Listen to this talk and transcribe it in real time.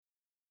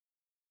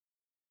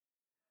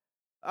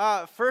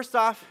First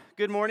off,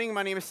 good morning.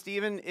 My name is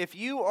Steven. If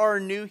you are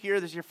new here,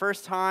 this is your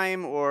first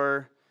time,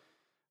 or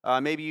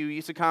maybe you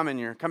used to come and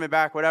you're coming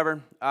back,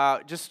 whatever,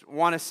 just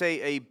want to say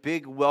a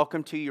big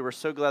welcome to you. We're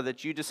so glad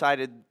that you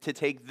decided to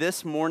take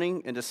this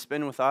morning and to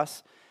spend with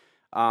us.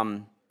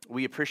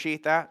 We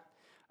appreciate that.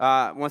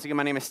 Once again,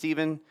 my name is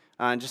Steven.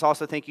 And just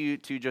also thank you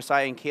to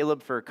Josiah and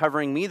Caleb for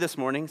covering me this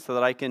morning so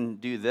that I can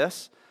do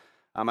this.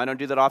 I don't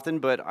do that often,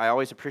 but I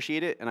always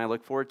appreciate it, and I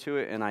look forward to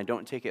it, and I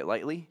don't take it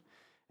lightly.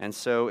 And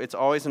so it's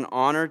always an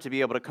honor to be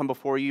able to come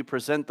before you,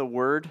 present the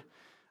word.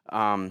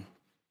 So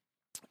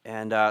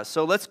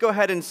let's go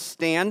ahead and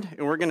stand,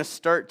 and we're going to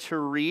start to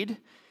read.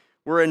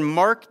 We're in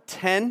Mark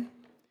 10,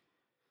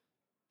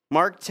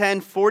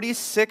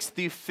 46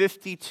 through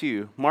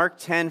 52. Mark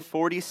 10,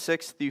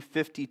 46 through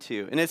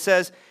 52. And it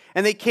says,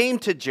 "And they came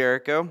to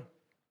Jericho,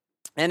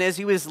 and as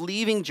he was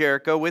leaving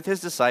Jericho with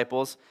his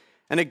disciples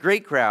and a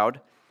great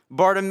crowd,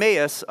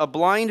 Bartimaeus, a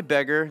blind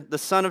beggar, the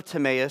son of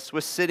Timaeus,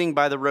 was sitting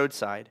by the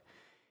roadside.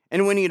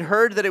 And when he had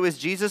heard that it was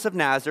Jesus of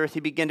Nazareth, he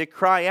began to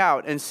cry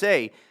out and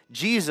say,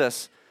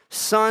 'Jesus,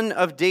 Son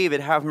of David,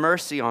 have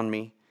mercy on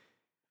me.'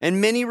 And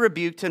many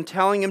rebuked him,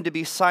 telling him to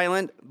be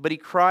silent, but he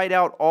cried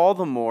out all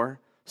the more,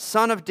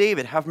 'Son of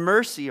David, have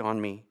mercy on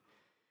me.'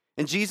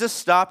 And Jesus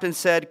stopped and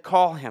said,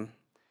 'Call him.'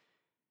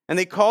 And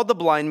they called the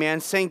blind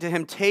man, saying to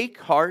him, 'Take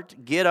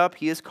heart, get up,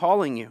 he is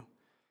calling you.'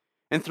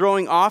 And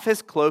throwing off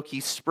his cloak, he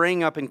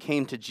sprang up and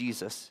came to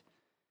Jesus.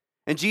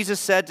 And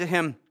Jesus said to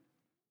him,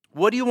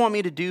 'What do you want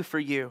me to do for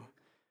you?'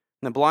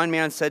 And the blind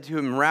man said to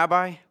him,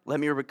 'Rabbi, let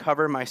me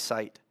recover my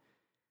sight.'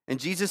 And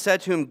Jesus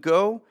said to him,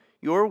 'Go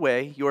your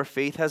way, your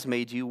faith has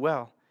made you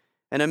well.'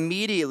 And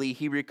immediately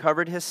he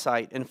recovered his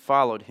sight and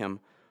followed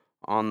him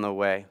on the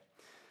way."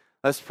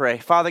 Let's pray.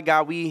 Father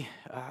God, we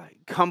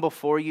come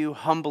before you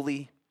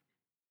humbly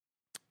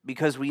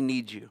because we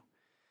need you.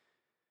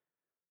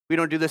 We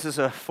don't do this as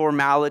a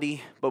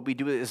formality, but we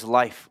do it as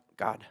life,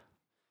 God.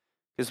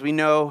 Because we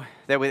know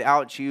that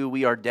without you,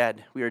 we are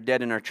dead. We are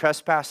dead in our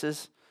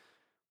trespasses.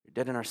 We're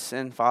dead in our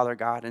sin, Father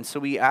God. And so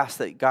we ask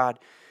that, God,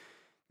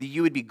 that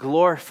you would be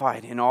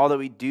glorified in all that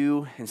we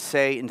do and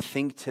say and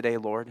think today,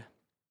 Lord.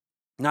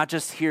 Not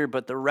just here,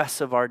 but the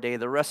rest of our day,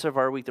 the rest of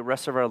our week, the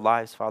rest of our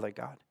lives, Father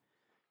God.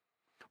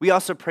 We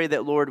also pray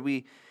that, Lord,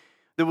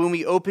 that when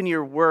we open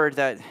your word,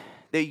 that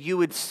you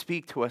would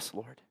speak to us,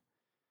 Lord.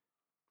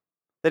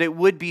 That it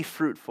would be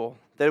fruitful,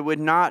 that it would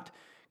not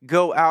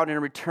go out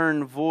and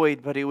return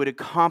void, but it would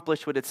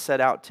accomplish what it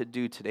set out to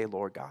do today,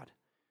 Lord God.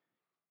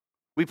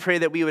 We pray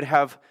that we would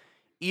have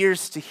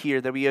ears to hear,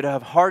 that we would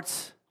have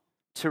hearts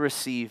to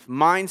receive,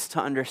 minds to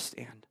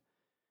understand.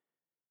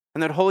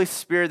 And that, Holy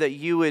Spirit, that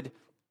you would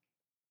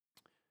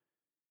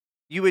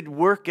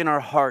work in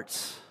our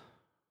hearts.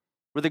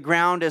 Where the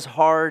ground is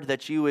hard,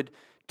 that you would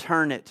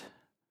turn it.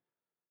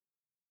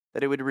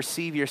 That it would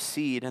receive your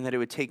seed and that it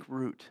would take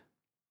root.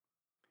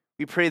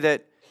 We pray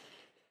that,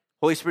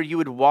 Holy Spirit, you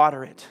would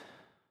water it.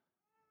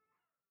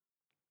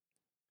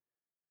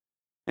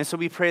 And so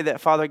we pray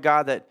that, Father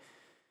God, that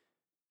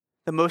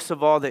most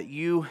of all, that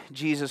you,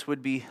 Jesus,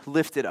 would be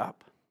lifted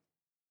up,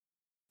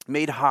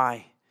 made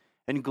high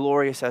and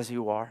glorious as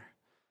you are.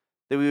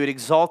 That we would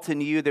exalt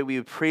in you, that we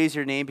would praise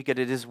your name because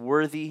it is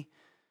worthy.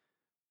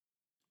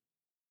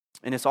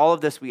 And it's all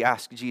of this we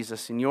ask,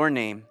 Jesus, in your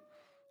name.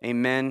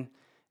 Amen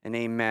and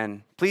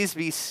amen. Please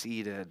be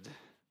seated.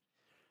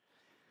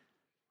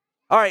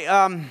 All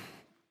right,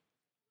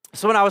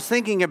 so when I was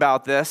thinking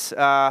about this,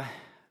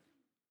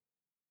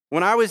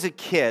 when I was a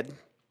kid,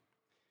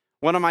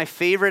 one of my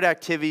favorite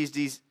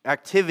activities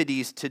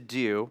to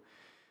do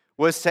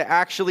was to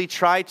actually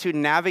try to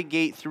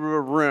navigate through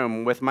a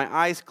room with my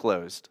eyes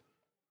closed.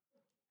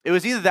 It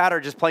was either that or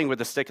just playing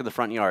with a stick in the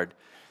front yard,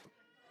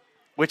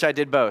 which I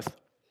did both.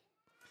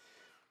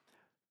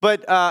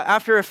 But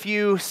after a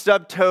few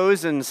stubbed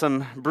toes and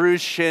some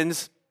bruised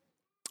shins,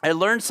 I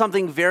learned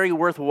something very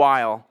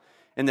worthwhile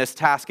in this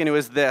task, and it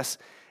was this,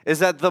 is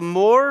that the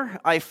more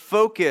I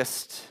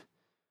focused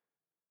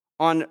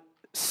on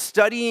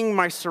studying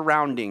my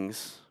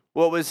surroundings,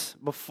 what was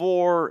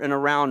before and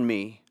around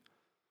me,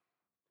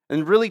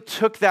 and really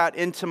took that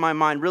into my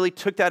mind, really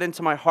took that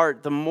into my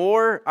heart, the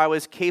more I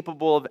was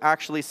capable of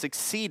actually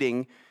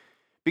succeeding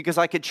because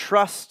I could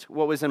trust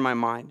what was in my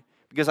mind,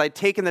 because I had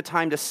taken the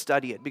time to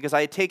study it, because I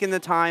had taken the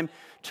time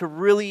to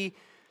really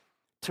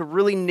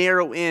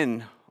narrow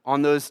in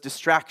on those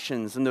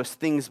distractions and those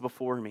things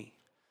before me.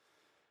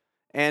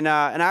 And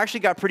I actually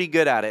got pretty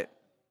good at it.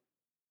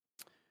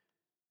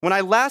 When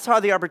I last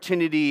had the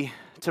opportunity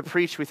to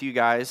preach with you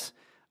guys,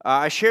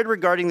 I shared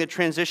regarding the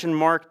transition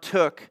Mark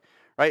took,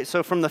 right?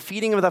 So from the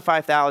feeding of the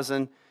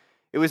 5,000,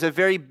 it was a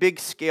very big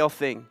scale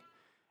thing.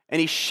 And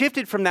he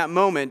shifted from that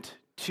moment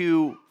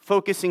to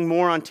focusing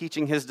more on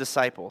teaching his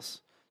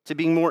disciples, to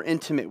being more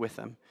intimate with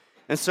them.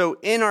 And so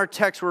in our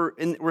text,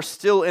 we're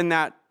still in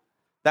that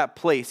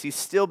place. He's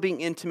still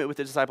being intimate with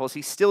the disciples.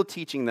 He's still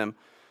teaching them.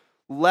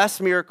 Less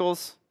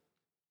miracles,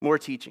 more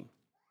teaching.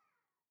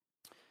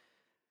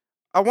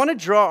 I want to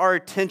draw our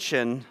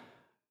attention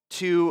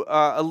to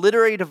a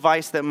literary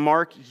device that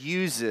Mark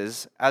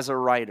uses as a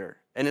writer.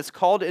 and it's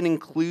called an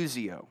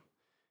inclusio.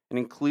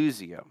 An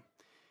inclusio.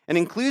 An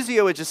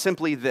inclusio is just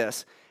simply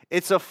this.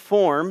 It's a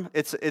form,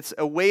 it's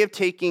a way of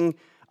taking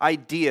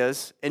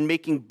ideas and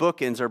making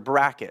bookends or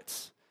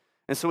brackets.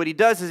 And so what he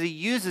does is he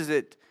uses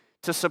it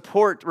to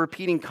support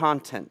repeating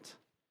content.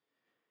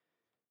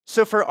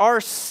 So for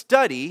our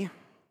study,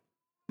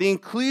 the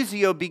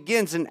inclusio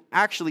begins in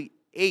actually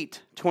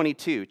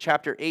 8:22,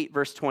 chapter 8,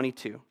 verse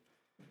 22.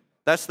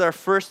 That's our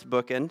first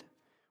bookend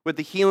with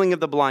the healing of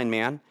the blind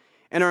man.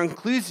 And our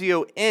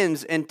inclusio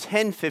ends in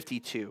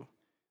 10:52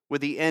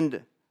 with the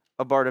end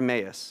of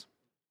Bartimaeus.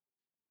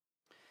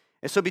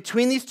 And so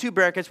between these two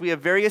brackets, we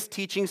have various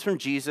teachings from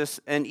Jesus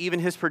and even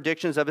his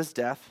predictions of his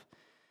death.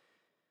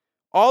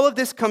 All of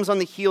this comes on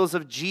the heels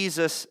of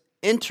Jesus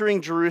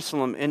entering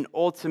Jerusalem and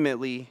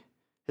ultimately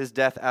his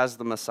death as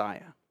the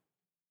Messiah.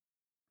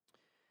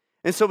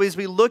 And so as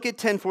we look at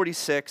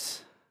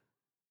 10:46,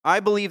 I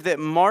believe that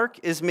Mark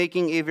is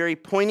making a very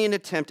poignant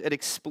attempt at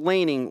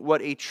explaining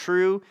what a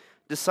true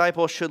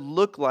disciple should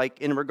look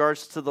like in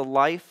regards to the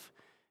life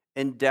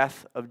and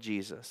death of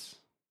Jesus.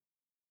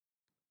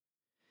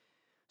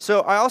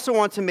 So I also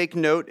want to make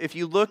note, if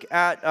you look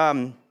at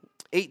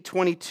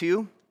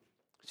 8:22,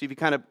 so if you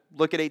kind of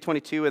look at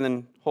 8:22 and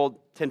then hold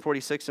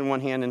 10:46 in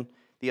one hand and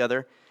the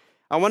other,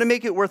 I want to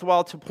make it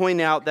worthwhile to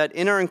point out that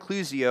in our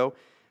inclusio,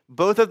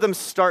 both of them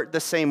start the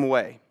same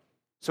way.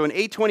 So in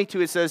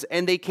 8:22 it says,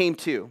 and they came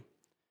to.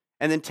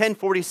 And then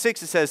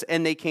 10:46 it says,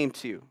 and they came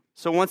to.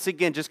 So once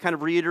again, just kind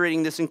of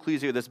reiterating this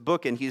inclusio, this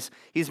bookend,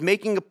 he's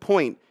making a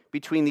point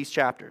between these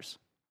chapters.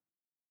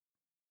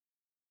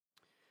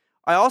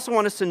 I also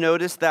want us to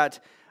notice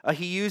that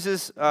he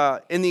uses,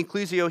 in the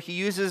inclusio, he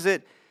uses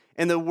it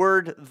in the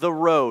word the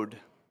road.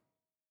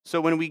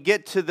 So when we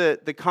get to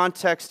the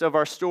context of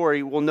our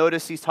story, we'll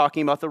notice he's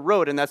talking about the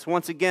road, and that's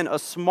once again a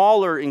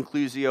smaller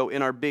inclusio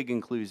in our big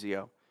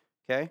inclusio,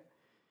 okay?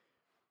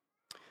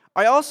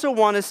 I also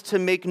want us to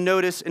make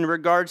notice in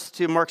regards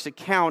to Mark's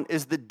account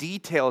is the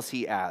details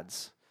he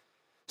adds.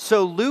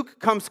 So Luke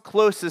comes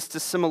closest to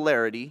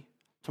similarity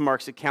to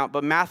Mark's account,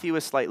 but Matthew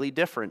is slightly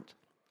different.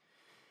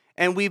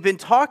 And we've been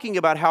talking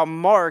about how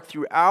Mark,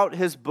 throughout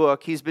his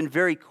book, he's been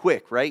very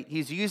quick, right?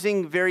 He's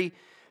using very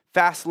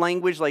fast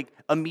language, like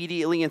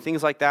immediately and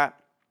things like that.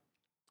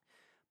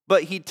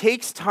 But he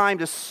takes time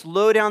to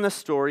slow down the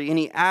story, and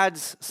he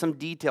adds some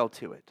detail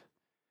to it.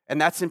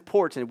 And that's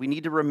important. We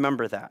need to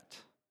remember that.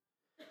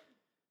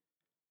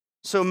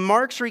 So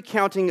Mark's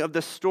recounting of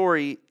the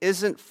story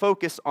isn't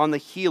focused on the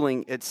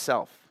healing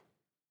itself,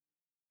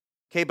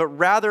 okay, but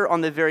rather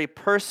on the very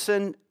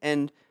person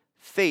and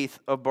faith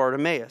of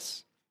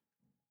Bartimaeus.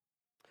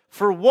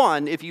 For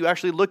one, if you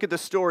actually look at the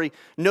story,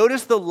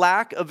 notice the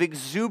lack of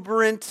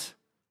exuberant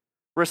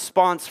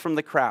response from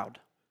the crowd.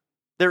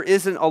 There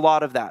isn't a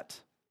lot of that.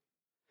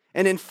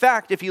 And in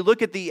fact, if you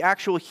look at the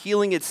actual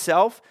healing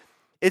itself,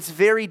 it's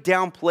very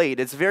downplayed.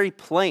 It's very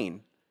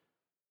plain.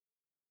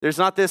 There's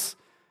not this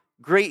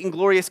great and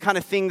glorious kind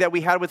of thing that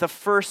we had with the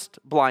first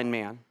blind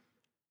man,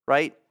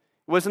 right?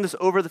 It wasn't this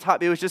over the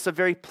top. It was just a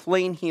very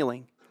plain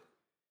healing,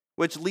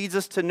 which leads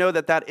us to know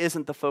that that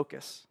isn't the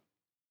focus.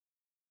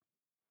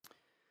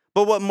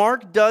 But what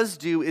Mark does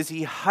do is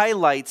he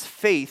highlights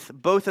faith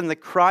both in the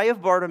cry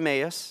of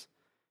Bartimaeus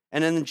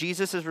and in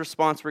Jesus'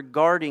 response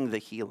regarding the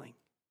healing.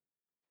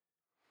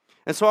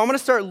 And so I'm going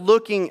to start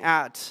looking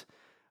at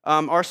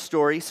our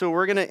story. So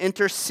we're going to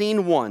enter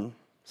scene one.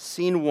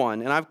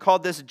 And I've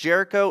called this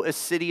Jericho, a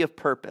city of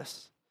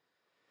purpose.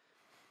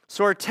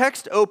 So our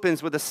text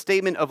opens with a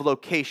statement of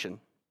location.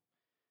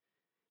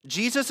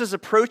 Jesus is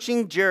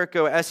approaching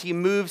Jericho as he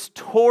moves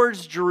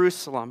towards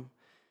Jerusalem.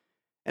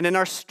 And in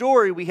our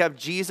story, we have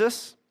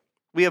Jesus,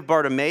 we have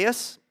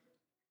Bartimaeus,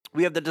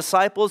 we have the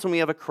disciples, and we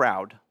have a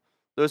crowd.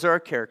 Those are our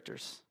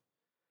characters.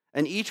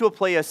 And each will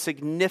play a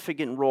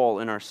significant role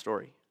in our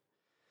story.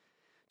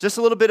 Just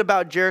a little bit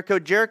about Jericho.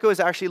 Jericho is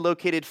actually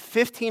located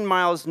 15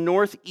 miles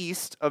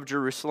northeast of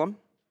Jerusalem.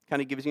 Kind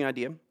of gives you an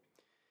idea.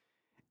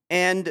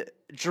 And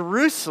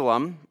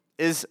Jerusalem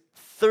is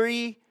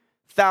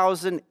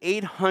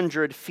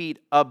 3,800 feet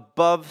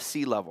above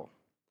sea level.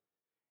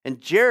 And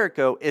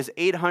Jericho is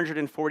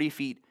 840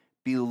 feet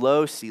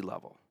below sea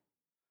level.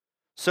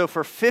 So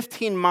for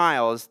 15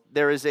 miles,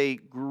 there is a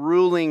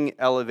grueling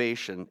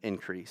elevation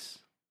increase.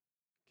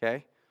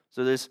 Okay?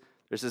 So there's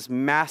this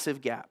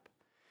massive gap.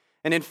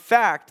 And in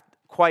fact,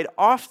 quite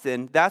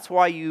often, that's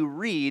why you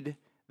read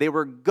they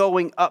were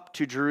going up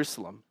to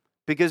Jerusalem,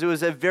 because it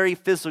was a very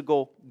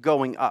physical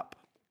going up.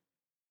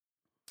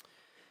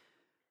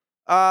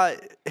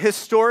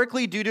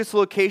 Historically, due to its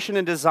location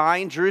and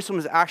design, Jerusalem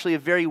is actually a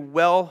very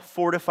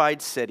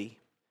well-fortified city.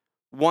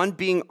 One,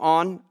 being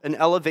on an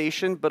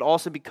elevation, but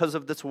also because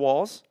of its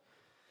walls.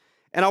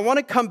 And I want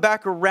to come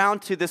back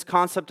around to this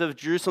concept of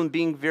Jerusalem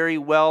being very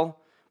well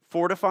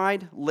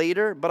fortified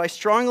later, but I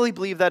strongly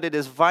believe that it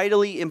is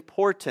vitally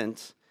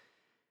important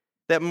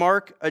that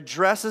Mark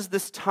addresses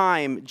this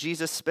time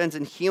Jesus spends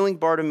in healing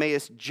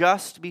Bartimaeus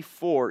just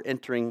before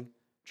entering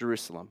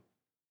Jerusalem.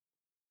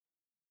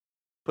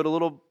 Put a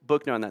little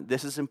booknote on that.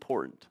 This is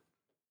important.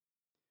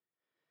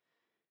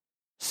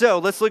 So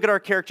let's look at our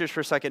characters for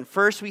a second.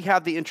 First, we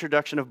have the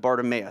introduction of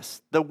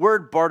Bartimaeus. The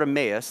word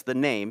Bartimaeus, the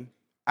name,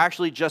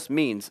 actually just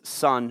means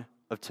son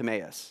of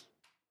Timaeus.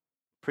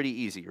 Pretty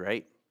easy,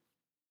 right?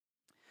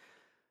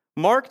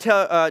 Mark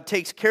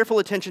takes careful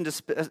attention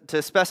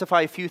to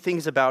specify a few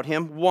things about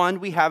him.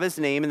 One, we have his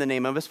name and the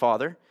name of his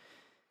father.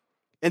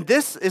 And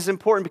this is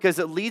important because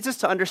it leads us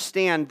to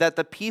understand that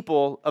the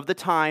people of the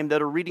time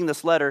that are reading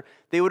this letter,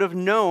 they would have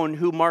known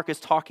who Mark is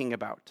talking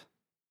about.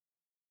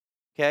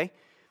 Okay?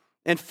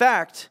 In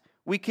fact,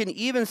 we can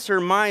even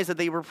surmise that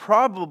they were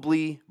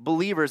probably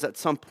believers at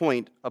some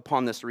point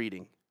upon this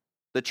reading.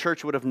 The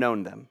church would have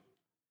known them.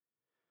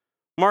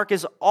 Mark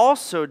is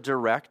also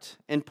direct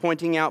in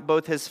pointing out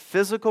both his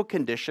physical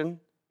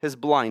condition, his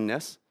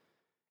blindness,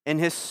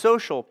 and his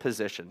social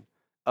position,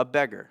 a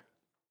beggar.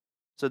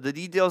 So the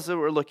details that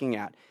we're looking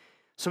at.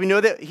 So we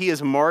know that he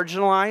is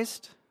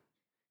marginalized.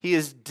 He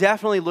is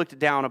definitely looked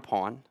down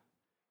upon.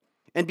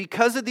 And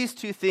because of these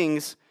two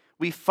things,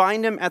 we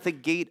find him at the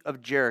gate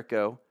of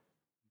Jericho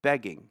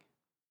begging.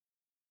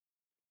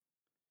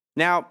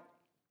 Now,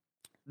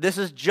 this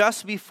is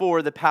just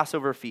before the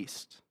Passover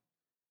feast.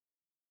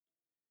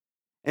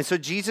 And so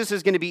Jesus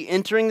is going to be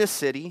entering the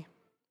city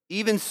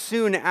even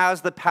soon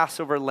as the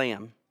Passover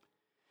lamb.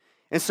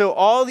 And so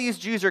all these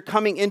Jews are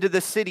coming into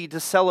the city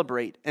to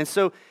celebrate. And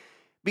so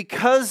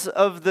because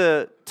of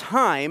the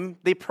time,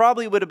 they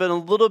probably would have been a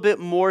little bit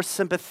more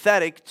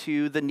sympathetic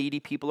to the needy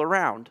people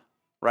around,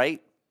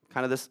 right?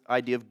 Kind of this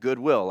idea of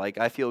goodwill. Like,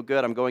 I feel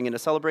good, I'm going in to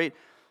celebrate,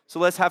 so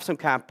let's have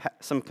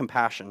some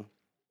compassion.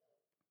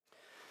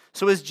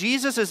 So as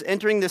Jesus is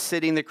entering the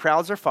city and the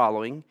crowds are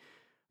following,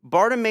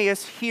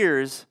 Bartimaeus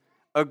hears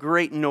a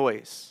great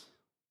noise.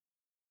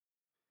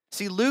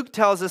 See, Luke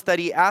tells us that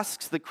he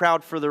asks the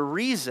crowd for the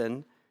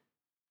reason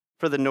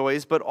for the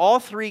noise, but all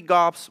three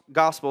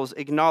Gospels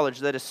acknowledge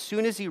that as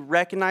soon as he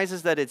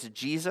recognizes that it's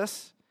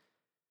Jesus,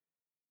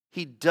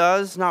 he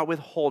does not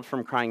withhold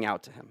from crying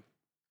out to him.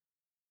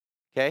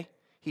 Okay?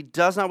 He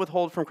does not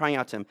withhold from crying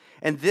out to him.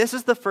 And this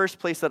is the first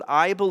place that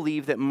I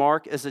believe that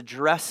Mark is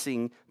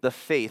addressing the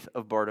faith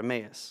of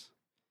Bartimaeus.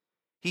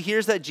 He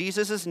hears that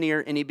Jesus is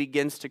near and he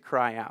begins to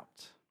cry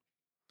out.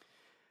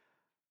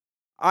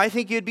 I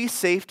think it'd be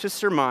safe to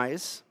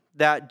surmise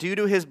that due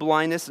to his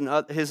blindness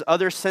and his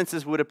other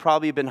senses would have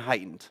probably been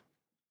heightened,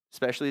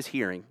 especially his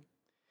hearing.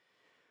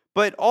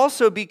 But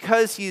also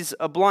because he's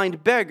a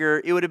blind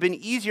beggar, it would have been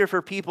easier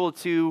for people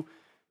to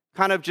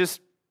kind of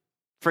just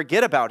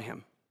forget about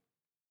him.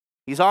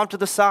 He's off to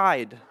the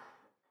side.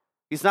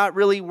 He's not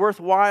really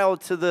worthwhile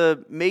to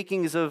the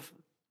makings of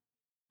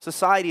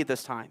society at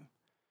this time.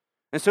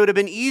 And so it would have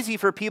been easy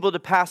for people to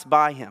pass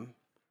by him.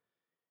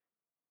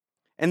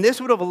 And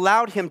this would have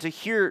allowed him to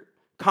hear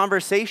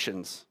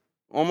conversations,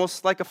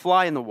 almost like a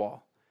fly in the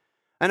wall.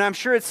 And I'm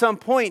sure at some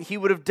point he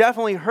would have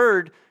definitely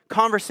heard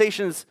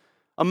conversations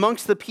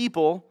amongst the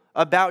people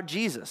about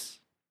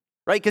Jesus,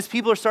 right? Because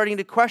people are starting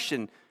to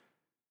question.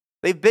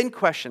 They've been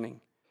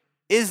questioning.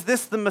 Is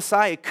this the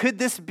Messiah? Could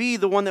this be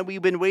the one that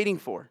we've been waiting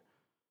for?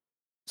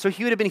 So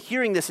he would have been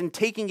hearing this and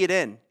taking it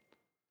in.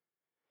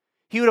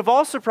 He would have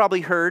also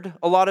probably heard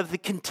a lot of the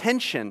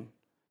contention,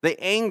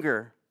 the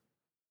anger,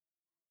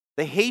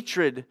 the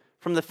hatred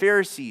from the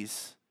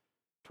Pharisees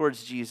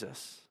towards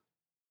Jesus.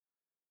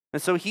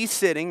 And so he's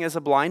sitting as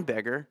a blind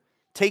beggar,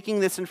 taking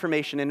this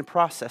information and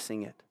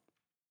processing it.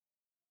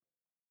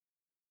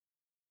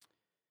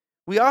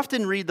 We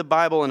often read the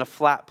Bible in a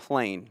flat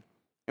plane.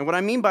 And what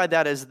I mean by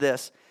that is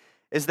this,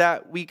 is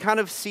that we kind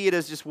of see it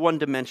as just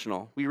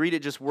one-dimensional. We read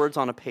it just words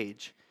on a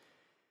page.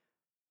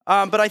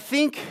 But I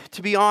think,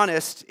 to be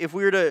honest, if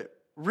we were to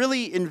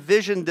really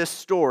envision this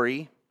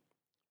story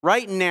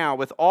right now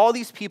with all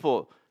these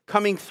people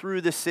coming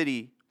through the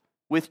city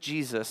with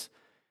Jesus,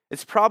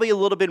 it's probably a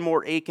little bit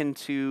more akin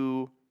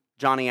to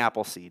Johnny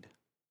Appleseed.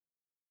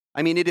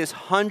 I mean, it is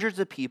hundreds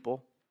of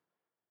people,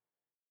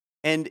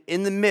 and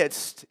in the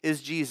midst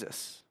is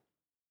Jesus.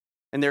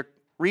 And they're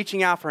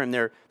reaching out for him.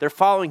 They're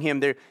following him.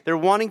 They're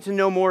wanting to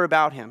know more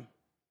about him.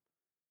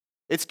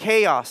 It's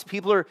chaos.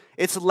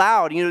 It's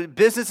loud.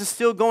 Business is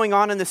still going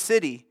on in the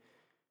city.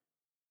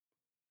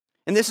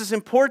 And this is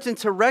important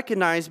to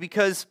recognize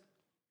because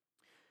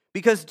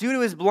due to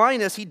his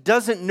blindness, he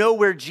doesn't know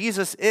where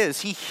Jesus is.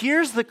 He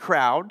hears the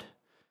crowd,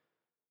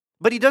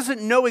 but he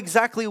doesn't know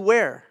exactly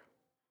where.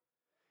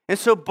 And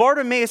so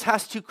Bartimaeus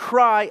has to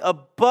cry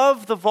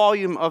above the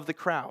volume of the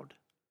crowd.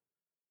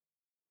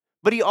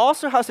 But he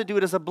also has to do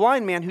it as a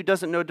blind man who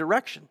doesn't know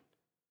direction.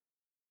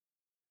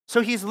 So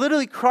he's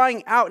literally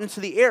crying out into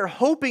the air,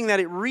 hoping that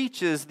it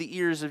reaches the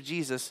ears of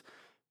Jesus,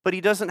 but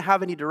he doesn't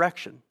have any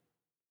direction.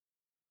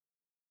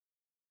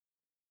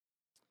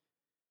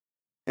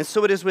 And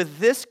so it is with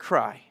this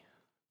cry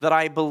that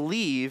I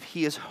believe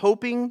he is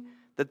hoping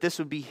that this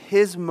would be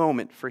his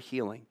moment for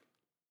healing.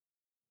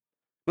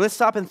 Let's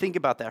stop and think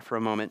about that for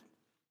a moment.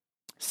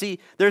 See,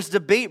 there's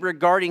debate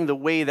regarding the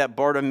way that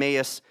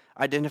Bartimaeus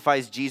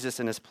identifies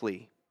Jesus in his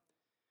plea.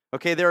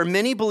 Okay, there are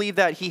many believe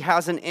that he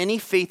hasn't any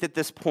faith at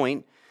this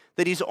point,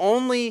 that he's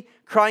only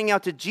crying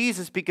out to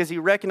Jesus because he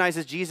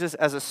recognizes Jesus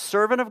as a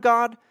servant of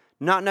God,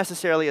 not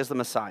necessarily as the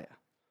Messiah.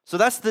 So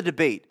that's the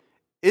debate.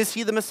 Is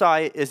he the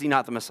Messiah? Is he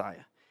not the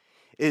Messiah?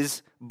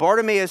 Is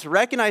Bartimaeus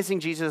recognizing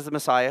Jesus as the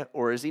Messiah,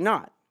 or is he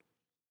not?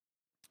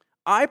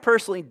 I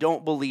personally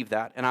don't believe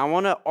that, and I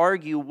want to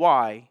argue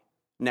why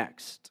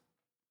next.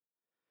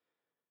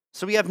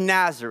 So we have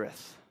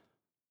Nazareth,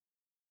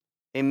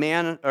 a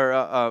man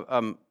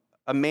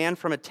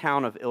from a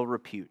town of ill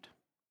repute.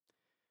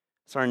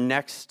 It's our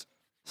next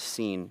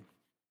scene.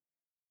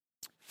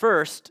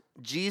 First,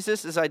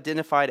 Jesus is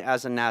identified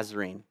as a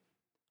Nazarene,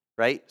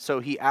 right? So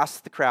he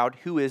asks the crowd,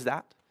 who is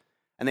that?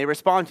 And they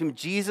respond to him,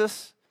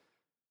 Jesus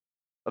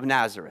of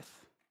Nazareth.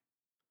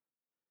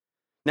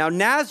 Now,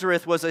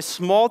 Nazareth was a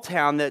small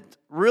town that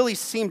really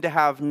seemed to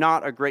have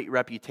not a great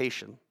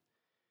reputation.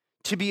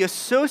 To be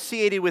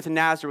associated with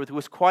Nazareth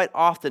was quite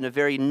often a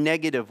very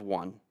negative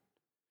one.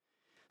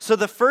 So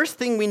the first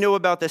thing we know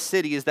about the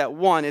city is that,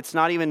 one, it's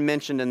not even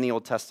mentioned in the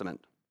Old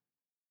Testament.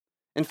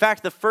 In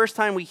fact, the first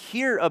time we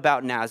hear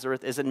about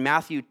Nazareth is in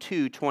Matthew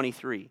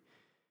 2:23,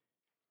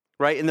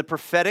 right? In the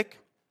prophetic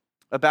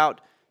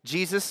about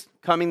Jesus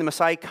coming, the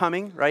Messiah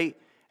coming, right?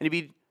 And he'd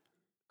be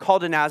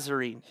called a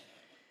Nazarene.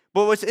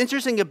 But what's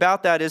interesting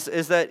about that is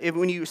that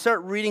when you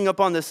start reading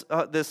up on this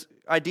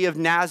idea of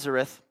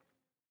Nazareth,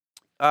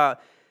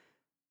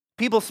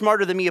 people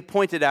smarter than me have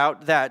pointed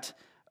out that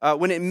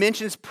when it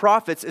mentions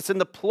prophets, it's in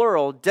the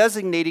plural,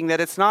 designating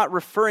that it's not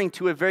referring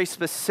to a very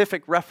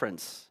specific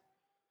reference.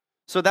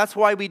 So that's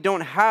why we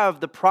don't have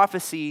the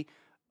prophecy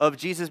of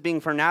Jesus being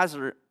from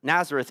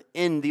Nazareth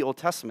in the Old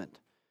Testament,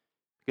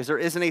 because there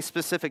isn't a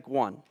specific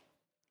one.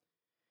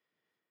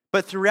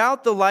 But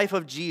throughout the life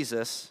of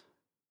Jesus,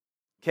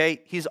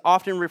 okay, he's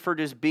often referred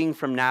to as being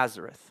from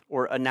Nazareth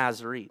or a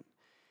Nazarene.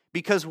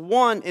 Because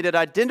one, it had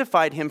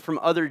identified him from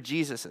other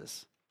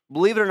Jesuses.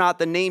 Believe it or not,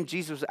 the name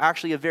Jesus was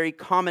actually a very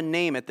common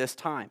name at this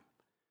time.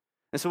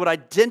 And so it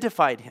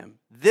identified him,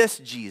 this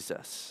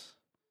Jesus.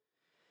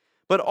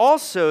 But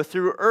also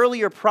through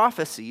earlier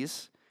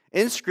prophecies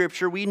in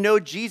Scripture, we know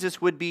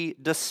Jesus would be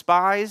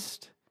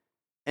despised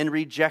and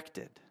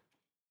rejected.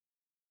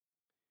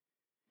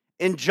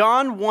 In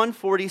John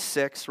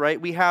 1:46,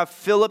 right, we have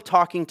Philip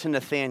talking to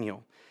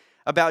Nathanael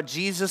about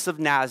Jesus of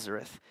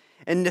Nazareth.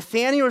 And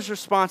Nathanael's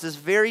response is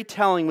very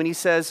telling when he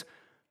says,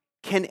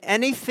 "Can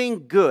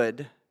anything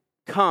good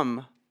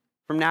come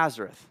from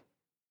Nazareth?"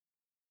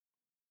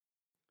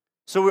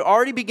 So we're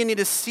already beginning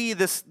to see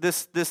this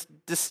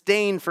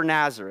disdain for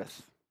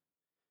Nazareth.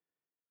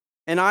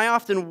 And I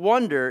often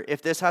wonder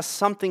if this has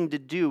something to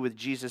do with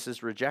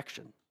Jesus'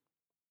 rejection.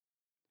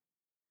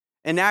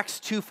 In Acts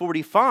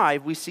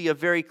 2:45, we see a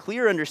very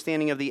clear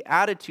understanding of the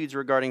attitudes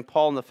regarding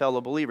Paul and the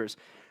fellow believers.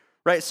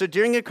 Right, so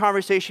during a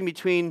conversation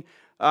between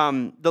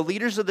the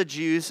leaders of the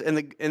Jews and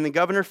the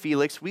governor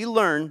Felix, we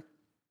learn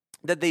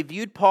that they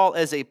viewed Paul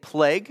as a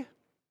plague,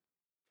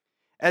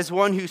 as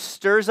one who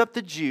stirs up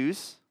the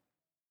Jews,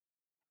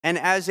 and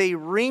as a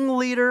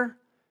ringleader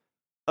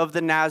of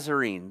the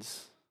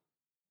Nazarenes.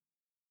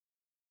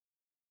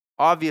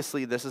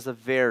 Obviously, this is a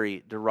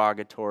very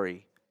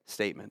derogatory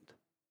statement.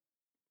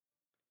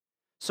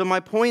 So my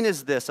point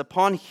is this: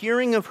 upon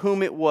hearing of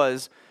whom it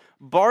was,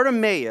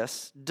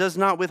 Bartimaeus does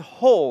not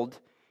withhold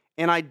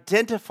in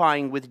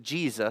identifying with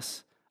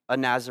Jesus, a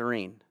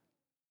Nazarene.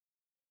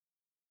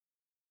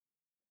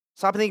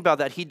 Stop and think about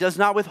that. He does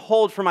not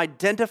withhold from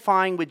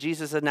identifying with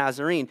Jesus, a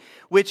Nazarene,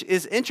 which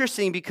is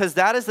interesting because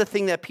that is the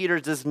thing that Peter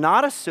does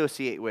not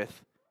associate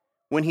with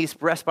when he's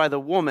blessed by the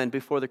woman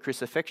before the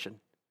crucifixion.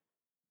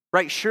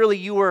 Right? Surely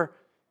you were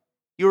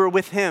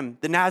with him,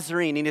 the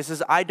Nazarene, and he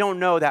says, "I don't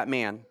know that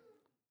man."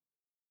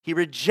 He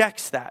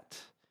rejects that.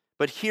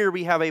 But here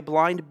we have a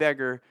blind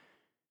beggar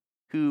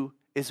who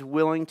is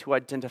willing to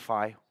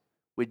identify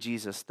with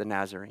Jesus, the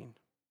Nazarene.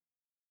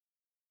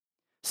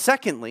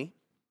 Secondly,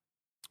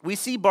 we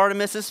see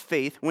Bartimaeus'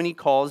 faith when he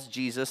calls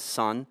Jesus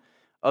son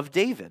of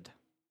David.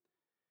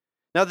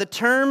 Now, the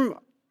term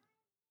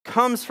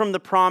comes from the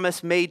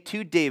promise made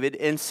to David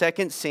in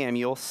 2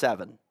 Samuel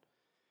 7.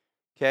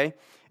 Okay?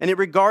 And it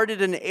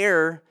regarded an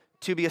heir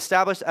to be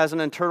established as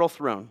an eternal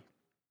throne.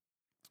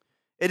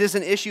 It is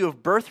an issue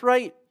of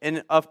birthright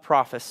and of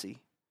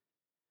prophecy.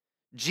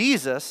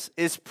 Jesus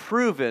is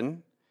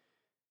proven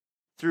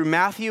through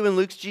Matthew and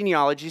Luke's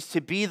genealogies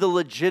to be the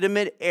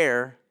legitimate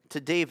heir to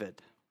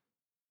David.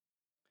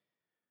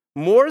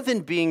 More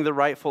than being the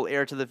rightful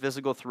heir to the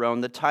physical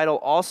throne, the title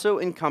also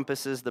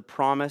encompasses the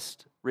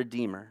promised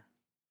Redeemer.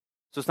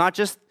 So it's not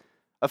just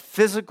a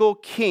physical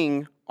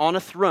king on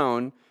a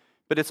throne,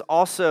 but it's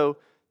also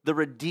the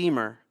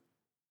Redeemer,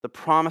 the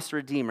promised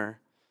Redeemer.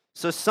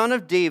 So son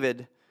of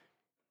David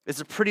is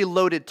a pretty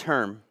loaded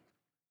term.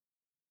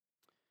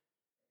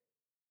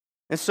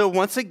 And so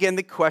once again,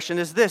 the question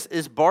is this: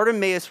 is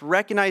Bartimaeus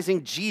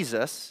recognizing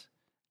Jesus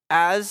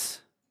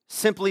as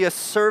simply a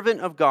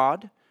servant of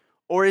God,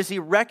 or is he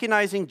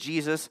recognizing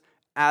Jesus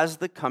as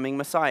the coming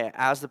Messiah,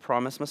 as the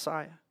promised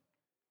Messiah?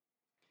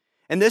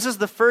 And this is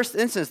the first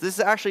instance. This is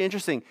actually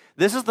interesting.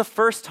 This is the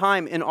first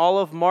time in all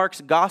of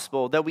Mark's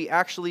gospel that we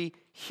actually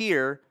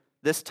hear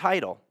this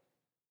title,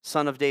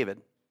 Son of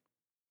David.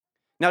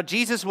 Now,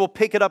 Jesus will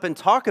pick it up and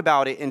talk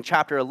about it in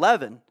chapter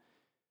 11.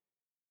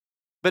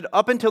 But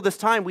up until this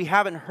time, we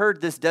haven't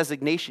heard this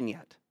designation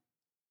yet.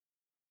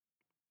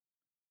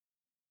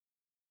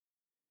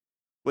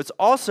 What's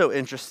also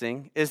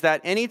interesting is that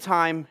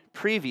anytime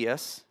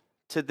previous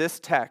to this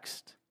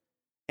text,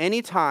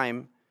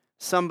 anytime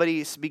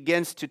somebody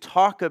begins to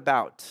talk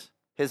about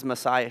his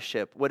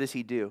messiahship, what does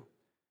he do?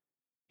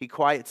 He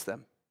quiets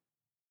them.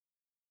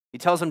 He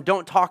tells them,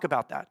 don't talk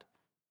about that.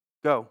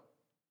 Go.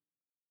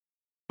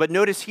 But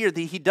notice here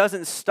that he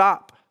doesn't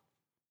stop.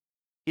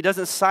 He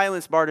doesn't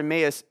silence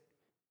Bartimaeus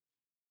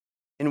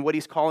in what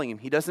he's calling him.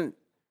 He doesn't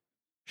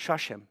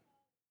shush him.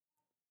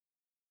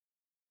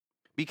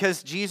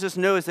 Because Jesus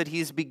knows that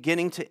he's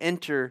beginning to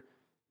enter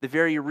the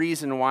very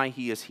reason why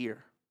he is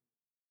here.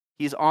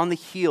 He's on the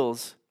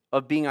heels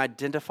of being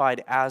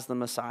identified as the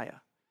Messiah,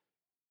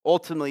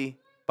 ultimately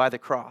by the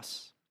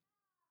cross.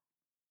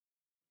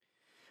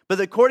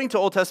 But according to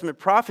Old Testament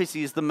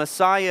prophecies, the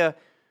Messiah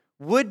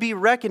would be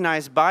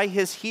recognized by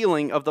his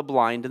healing of the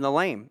blind and the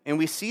lame. And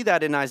we see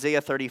that in Isaiah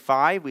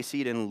 35, we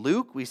see it in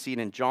Luke, we see it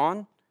in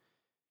John.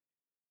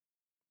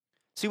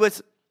 See,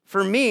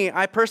 for me,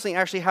 I personally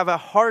actually have a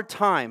hard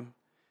time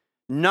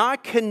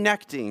not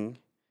connecting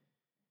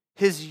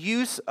his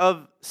use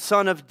of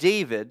Son of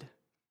David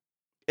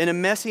in a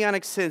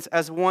messianic sense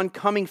as one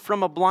coming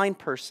from a blind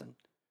person.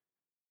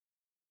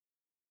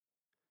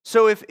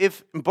 So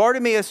if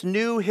Bartimaeus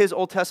knew his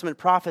Old Testament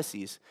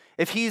prophecies,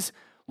 if he's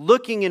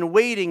looking and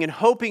waiting and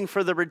hoping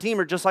for the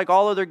Redeemer, just like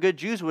all other good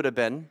Jews would have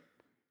been,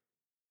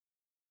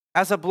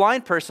 as a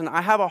blind person,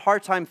 I have a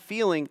hard time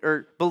feeling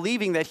or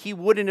believing that he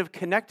wouldn't have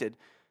connected.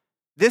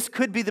 This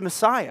could be the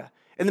Messiah,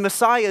 and the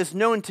Messiah is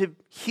known to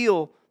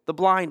heal the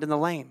blind and the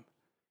lame.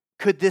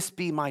 Could this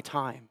be my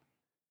time?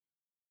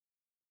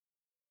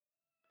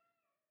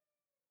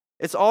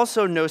 It's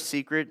also no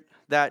secret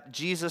that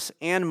Jesus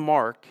and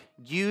Mark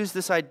use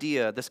this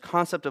idea, this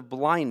concept of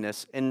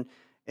blindness and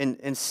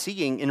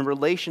seeing in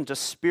relation to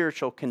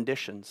spiritual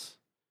conditions.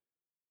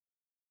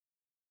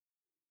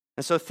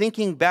 And so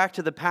thinking back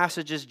to the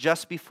passages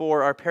just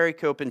before our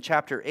pericope in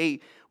chapter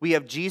 8, we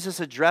have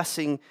Jesus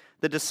addressing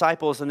the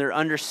disciples and their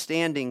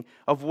understanding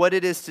of what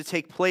it is to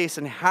take place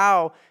and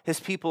how his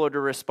people are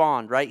to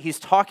respond, right? He's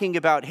talking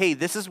about, hey,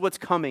 this is what's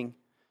coming.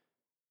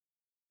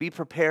 Be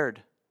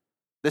prepared.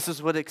 This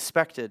is what's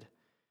expected.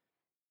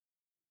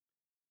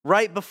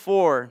 Right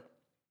before,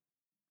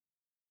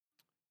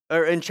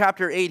 or in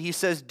chapter 8, he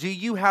says, do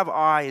you have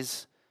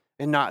eyes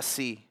and not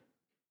see?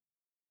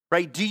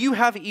 Right? Do you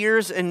have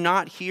ears and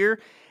not hear?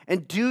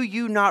 And do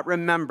you not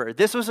remember?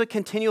 This was a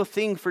continual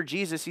thing for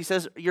Jesus. He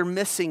says, you're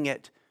missing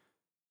it.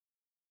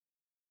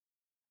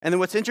 And then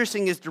what's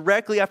interesting is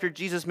directly after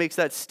Jesus makes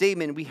that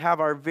statement, we have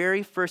our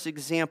very first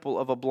example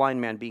of a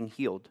blind man being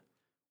healed,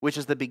 which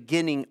is the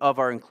beginning of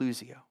our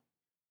inclusio.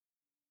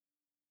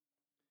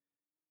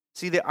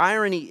 See, the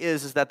irony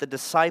is that the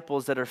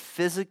disciples that are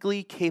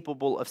physically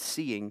capable of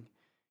seeing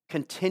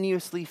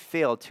continuously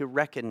fail to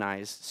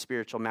recognize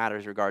spiritual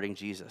matters regarding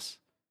Jesus,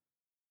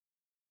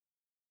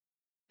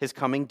 his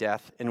coming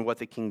death, and what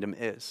the kingdom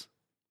is.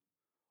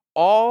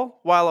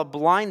 All while a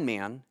blind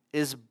man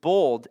is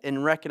bold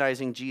in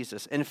recognizing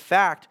Jesus. In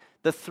fact,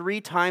 the 3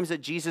 times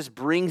that Jesus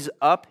brings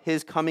up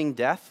his coming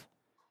death,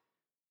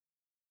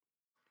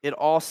 it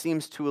all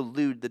seems to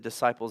elude the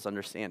disciples'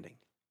 understanding.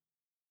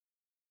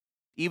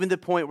 Even the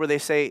point where they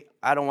say,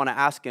 I don't want to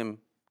ask him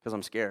because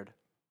I'm scared.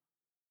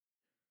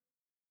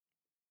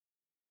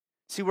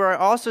 See, where I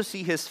also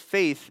see his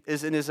faith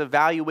is in his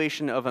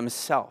evaluation of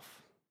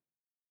himself.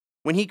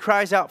 When he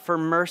cries out for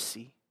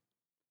mercy,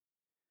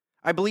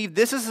 I believe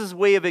this is his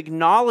way of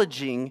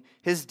acknowledging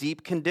his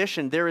deep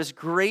condition. There is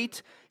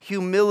great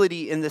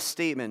humility in this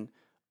statement,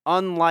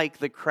 unlike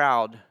the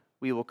crowd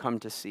we will come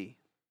to see.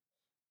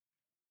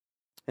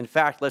 In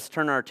fact, let's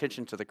turn our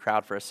attention to the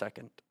crowd for a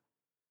second.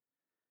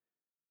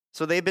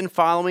 So they've been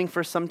following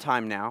for some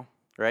time now,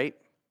 right?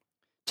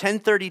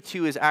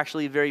 1032 is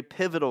actually very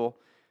pivotal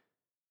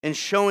in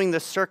showing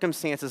the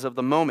circumstances of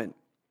the moment.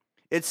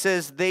 It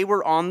says they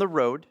were on the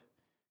road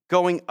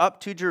going up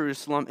to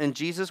Jerusalem, and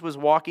Jesus was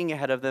walking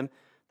ahead of them.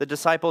 The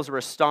disciples were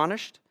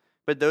astonished,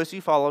 but those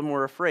who followed him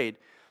were afraid.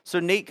 So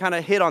Nate kind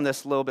of hit on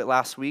this a little bit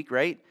last week,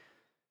 right?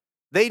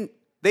 They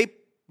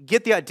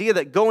get the idea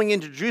that going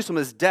into Jerusalem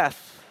is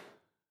death,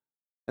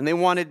 and they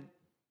wanted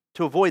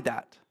to avoid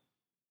that.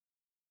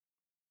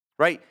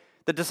 Right?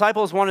 The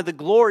disciples wanted the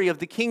glory of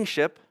the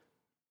kingship,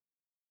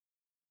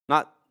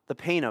 not the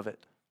pain of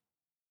it.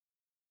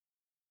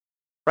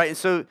 Right? And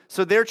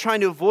so they're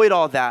trying to avoid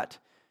all that.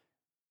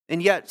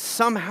 And yet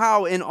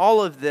somehow in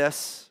all of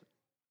this,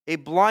 a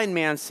blind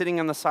man sitting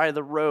on the side of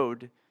the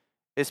road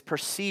is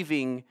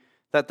perceiving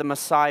that the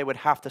Messiah would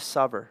have to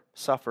suffer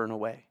in a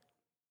way.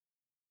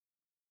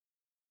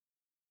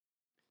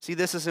 See,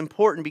 this is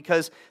important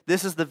because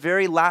this is the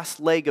very last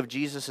leg of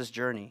Jesus'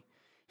 journey.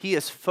 He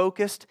is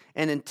focused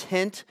and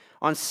intent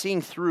on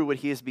seeing through what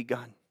he has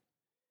begun.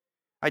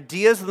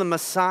 Ideas of the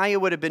Messiah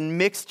would have been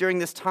mixed during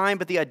this time,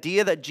 but the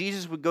idea that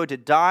Jesus would go to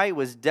die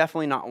was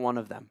definitely not one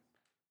of them.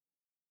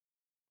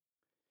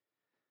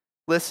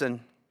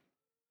 Listen,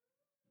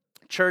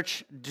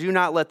 church, do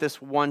not let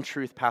this one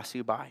truth pass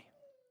you by.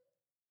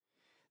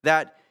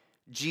 That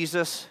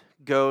Jesus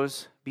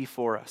goes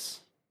before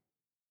us.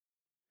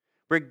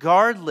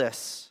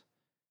 Regardless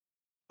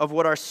of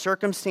what our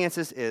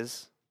circumstances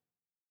is,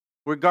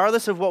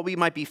 regardless of what we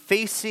might be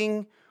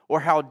facing or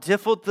how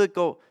difficult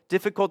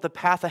the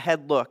path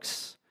ahead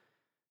looks,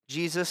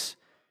 Jesus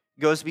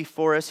goes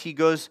before us. He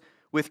goes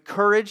with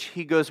courage,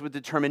 he goes with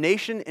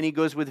determination, and he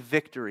goes with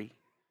victory.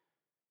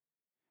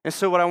 And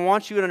so what I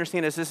want you to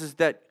understand is this, is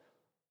that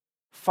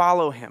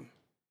follow him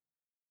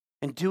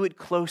and do it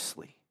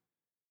closely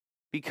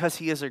because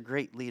he is a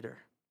great leader.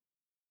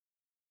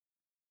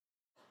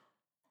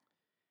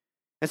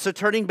 And so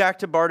turning back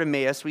to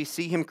Bartimaeus, we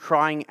see him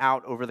crying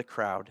out over the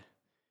crowd.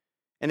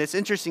 And it's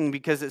interesting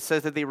because it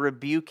says that they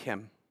rebuke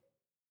him.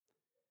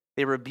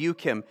 They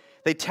rebuke him.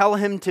 They tell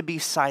him to be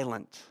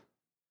silent.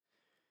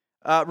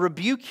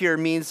 Rebuke here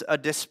means a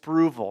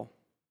disapproval.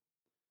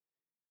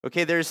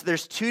 Okay,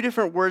 there's two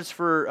different words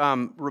for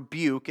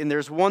rebuke, and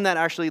there's one that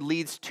actually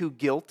leads to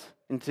guilt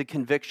and to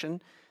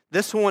conviction.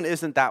 This one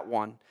isn't that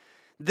one.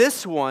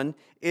 This one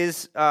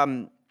is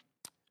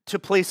to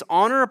place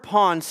honor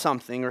upon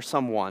something or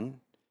someone,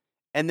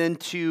 and then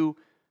to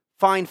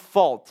find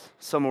fault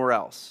somewhere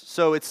else.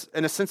 So it's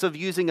in a sense of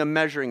using a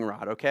measuring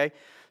rod, okay?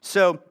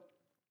 So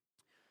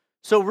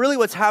really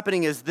what's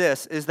happening is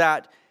this, is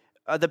that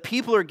the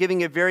people are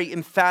giving a very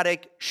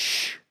emphatic,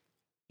 shh,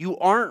 you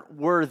aren't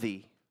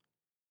worthy,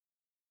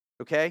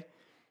 okay?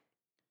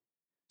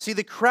 See,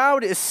 the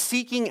crowd is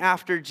seeking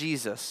after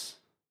Jesus.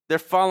 They're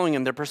following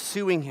him, they're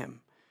pursuing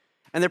him,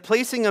 and they're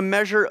placing a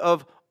measure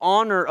of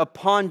honor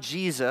upon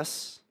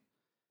Jesus,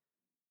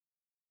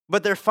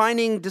 but they're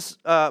finding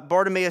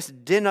Bartimaeus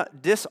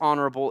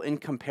dishonorable in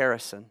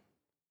comparison.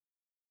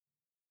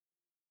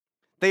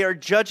 They are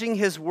judging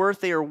his worth,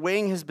 they are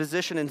weighing his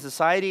position in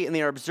society, and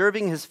they are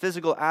observing his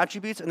physical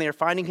attributes, and they are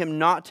finding him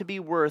not to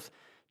be worth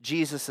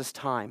Jesus'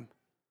 time.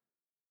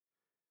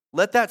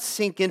 Let that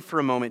sink in for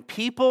a moment.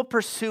 People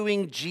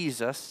pursuing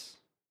Jesus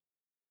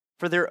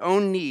for their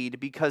own need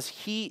because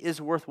he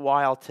is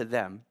worthwhile to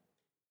them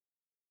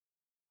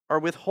are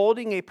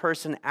withholding a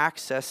person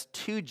access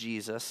to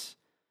Jesus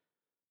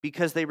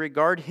because they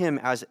regard him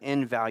as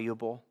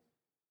invaluable,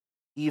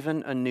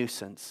 even a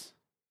nuisance.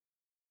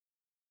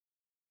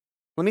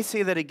 Let me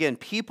say that again.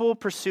 People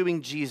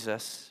pursuing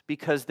Jesus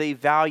because they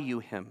value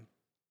him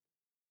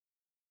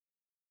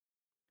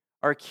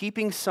are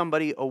keeping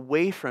somebody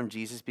away from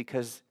Jesus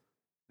because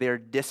they're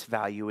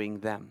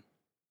disvaluing them,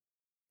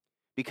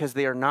 because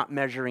they are not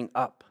measuring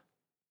up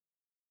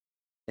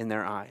in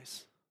their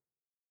eyes.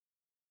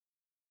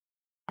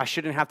 I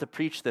shouldn't have to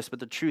preach this, but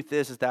the truth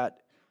is that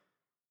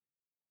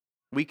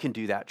we can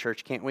do that,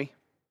 church, can't we?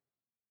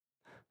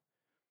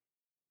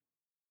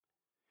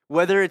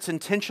 Whether it's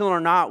intentional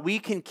or not, we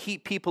can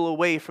keep people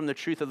away from the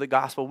truth of the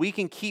gospel. We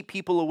can keep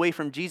people away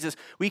from Jesus.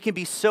 We can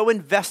be so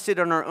invested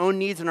in our own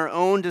needs and our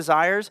own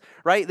desires,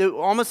 right? That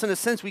almost in a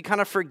sense, we kind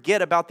of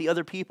forget about the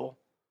other people.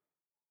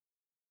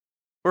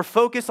 We're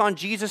focused on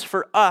Jesus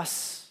for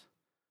us,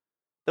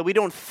 that we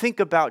don't think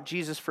about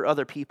Jesus for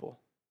other people.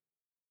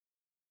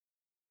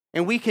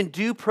 And we can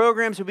do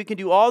programs and we can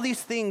do all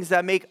these things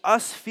that make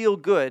us feel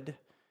good,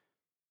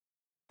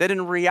 that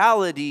in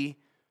reality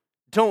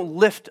don't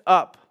lift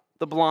up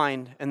the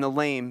blind and the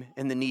lame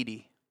and the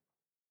needy.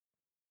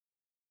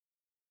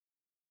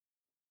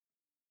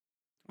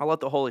 I'll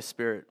let the Holy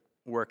Spirit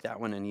work that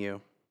one in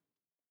you.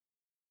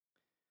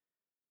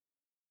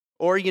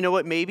 Or you know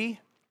what, maybe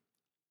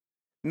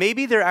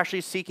they're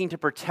actually seeking to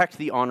protect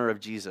the honor of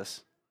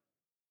Jesus.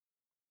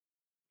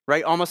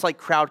 Right? Almost like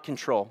crowd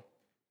control.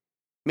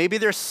 Maybe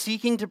they're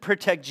seeking to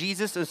protect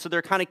Jesus, and so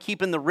they're kind of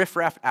keeping the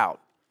riffraff out.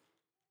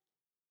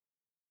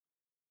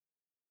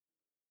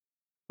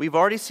 We've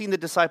already seen the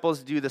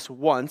disciples do this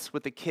once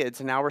with the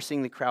kids, and now we're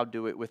seeing the crowd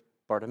do it with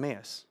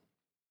Bartimaeus.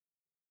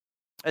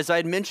 As I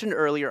had mentioned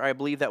earlier, I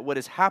believe that what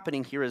is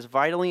happening here is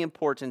vitally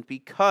important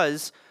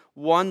because,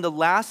 one, the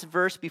last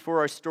verse before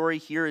our story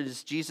here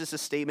is Jesus'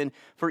 statement,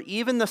 "For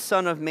even the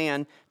Son of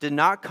Man did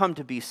not come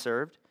to be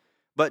served,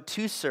 but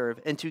to serve,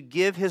 and to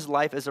give his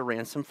life as a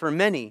ransom for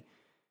many."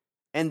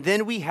 And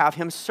then we have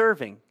him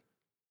serving.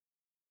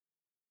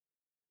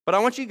 But I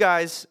want you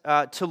guys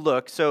to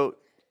look, so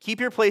keep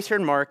your place here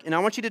in Mark, and I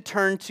want you to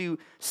turn to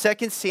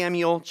 2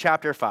 Samuel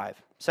chapter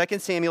 5. 2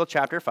 Samuel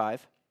chapter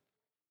 5.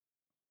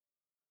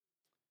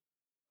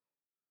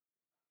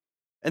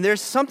 And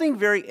there's something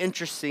very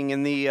interesting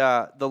in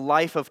the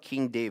life of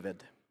King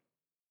David.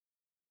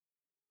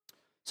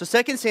 So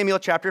 2 Samuel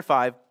chapter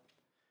 5,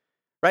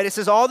 right? It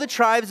says, all the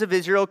tribes of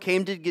Israel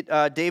came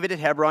to David at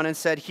Hebron and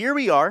said, "Here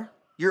we are,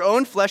 your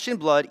own flesh and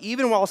blood,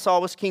 even while Saul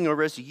was king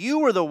over us. You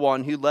were the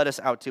one who led us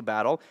out to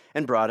battle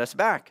and brought us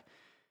back.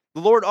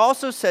 The Lord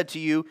also said to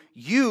you,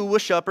 you will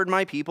shepherd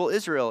my people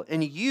Israel,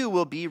 and you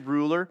will be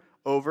ruler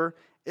over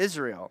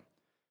Israel."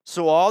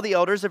 So all the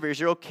elders of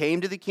Israel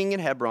came to the king in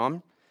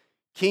Hebron.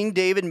 King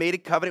David made a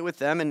covenant with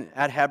them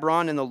at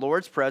Hebron in the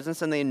Lord's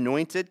presence, and they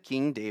anointed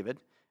King David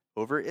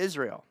over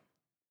Israel.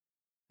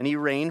 And he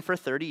reigned for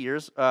 30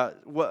 years.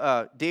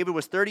 David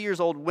was 30 years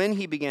old when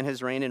he began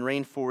his reign and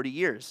reigned 40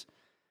 years.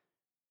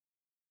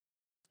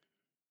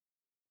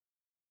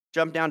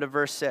 Jump down to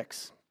verse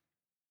 6.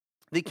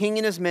 The king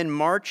and his men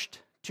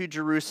marched to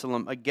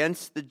Jerusalem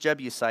against the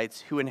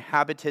Jebusites who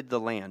inhabited the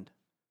land.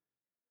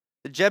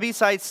 The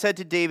Jebusites said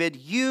to David,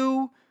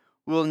 "You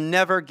will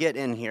never get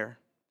in here.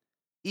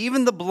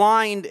 Even the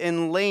blind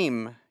and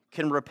lame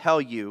can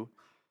repel you,"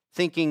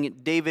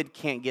 thinking David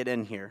can't get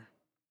in here.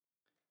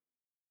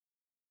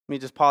 Let me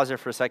just pause there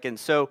for a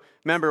second. So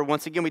remember,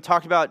 once again, we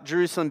talked about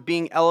Jerusalem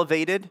being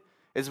elevated,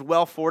 is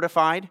well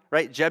fortified,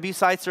 right?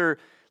 Jebusites are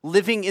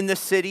living in the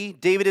city.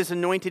 David is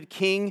anointed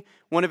king.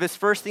 One of his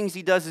first things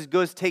he does is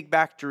goes take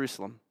back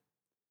Jerusalem.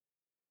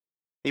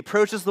 He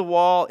approaches the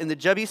wall, and the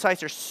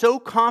Jebusites are so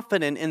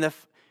confident in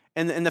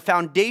the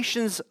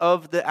foundations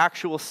of the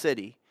actual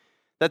city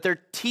that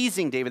they're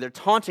teasing David, they're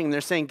taunting him,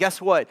 they're saying,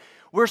 guess what?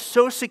 We're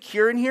so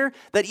secure in here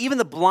that even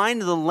the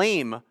blind and the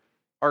lame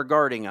are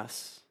guarding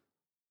us.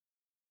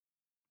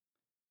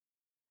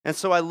 And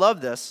so I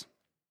love this.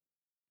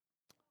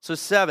 So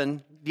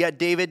 7, yet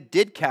David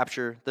did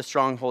capture the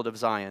stronghold of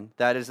Zion,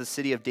 that is the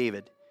city of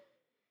David.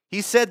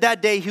 He said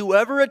that day,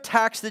 whoever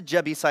attacks the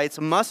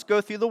Jebusites must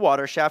go through the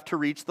water shaft to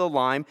reach the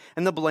lime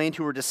and the blind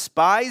who were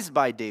despised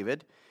by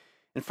David.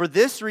 And for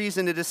this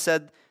reason it is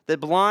said, the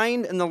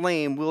blind and the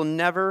lame will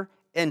never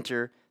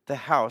enter the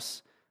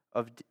house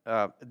of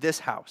this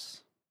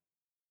house.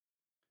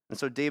 And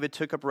so David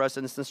took up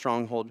residence in the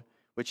stronghold,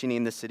 which he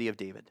named the city of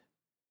David.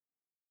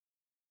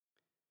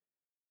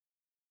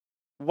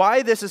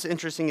 Why this is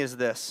interesting is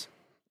this.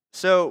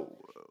 So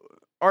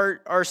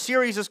our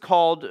series is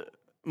called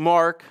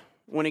Mark,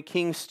 When a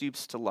King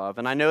Stoops to Love.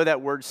 And I know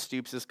that word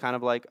stoops is kind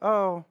of like,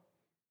 oh,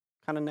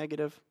 kind of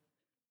negative.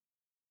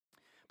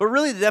 But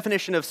really the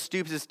definition of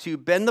stoops is to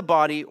bend the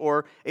body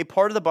or a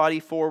part of the body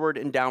forward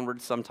and downward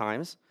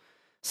sometimes,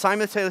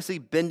 simultaneously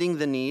bending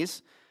the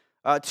knees,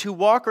 to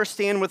walk or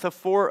stand with a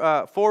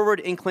forward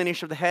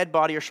inclination of the head,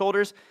 body, or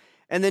shoulders,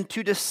 and then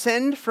to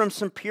descend from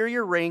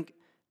superior rank,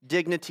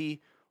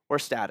 dignity, or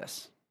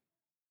status.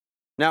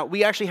 Now,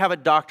 we actually have a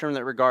doctrine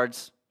that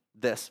regards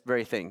this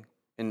very thing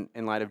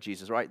in light of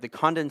Jesus, right? The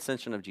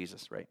condescension of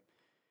Jesus, right?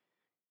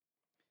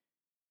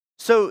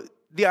 So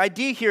the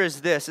idea here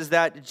is this, is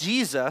that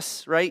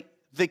Jesus, right,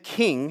 the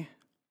king,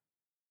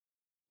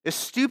 is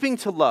stooping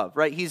to love,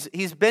 right?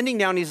 He's bending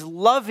down, he's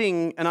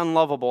loving an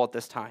unlovable at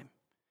this time.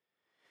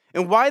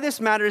 And why this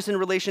matters in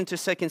relation to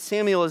 2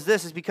 Samuel is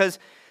this,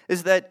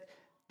 is that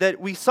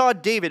we saw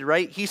David,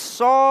 right? He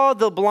saw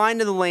the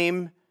blind and the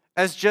lame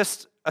as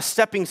just a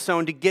stepping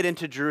stone to get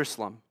into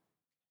Jerusalem.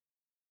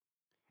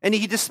 And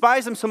he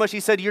despised them so much, he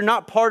said, you're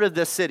not part of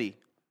this city.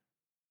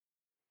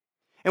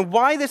 And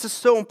why this is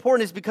so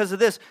important is because of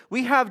this.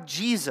 We have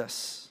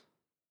Jesus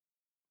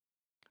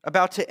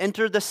about to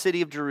enter the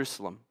city of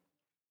Jerusalem.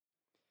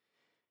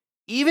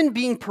 Even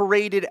being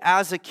paraded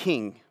as a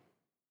king.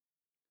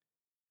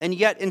 And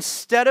yet,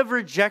 instead of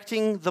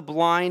rejecting the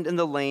blind and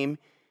the lame,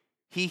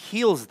 he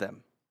heals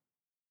them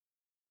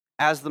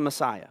as the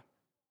Messiah.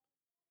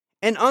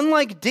 And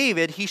unlike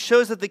David, he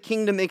shows that the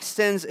kingdom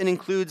extends and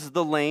includes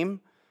the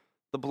lame,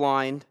 the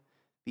blind,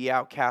 the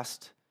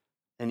outcast,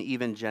 and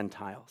even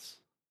Gentiles.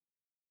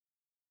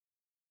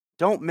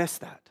 Don't miss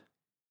that.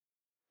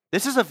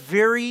 This is a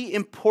very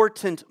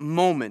important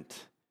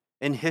moment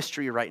in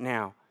history right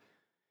now.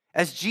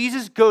 As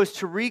Jesus goes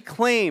to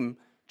reclaim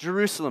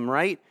Jerusalem,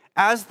 right?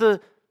 As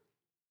the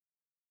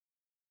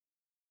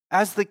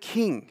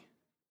king.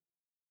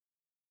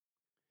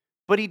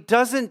 But he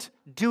doesn't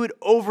do it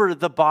over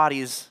the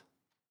bodies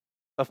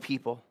of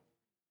people.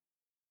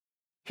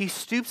 He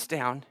stoops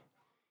down,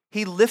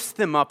 he lifts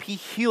them up, he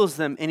heals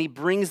them, and he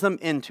brings them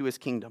into his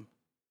kingdom.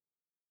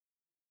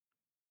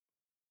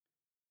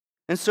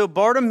 And so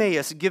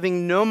Bartimaeus,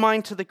 giving no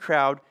mind to the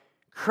crowd,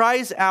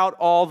 cries out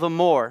all the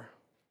more.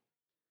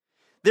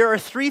 There are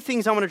 3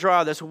 things I want to draw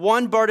out of this.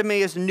 1,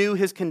 Bartimaeus knew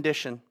his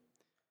condition.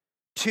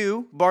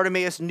 2,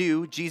 Bartimaeus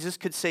knew Jesus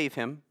could save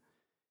him.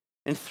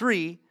 And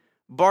 3,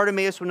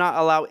 Bartimaeus would not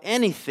allow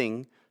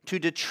anything to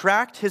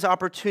detract his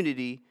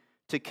opportunity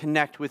to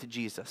connect with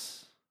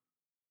Jesus.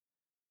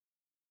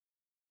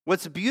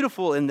 What's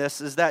beautiful in this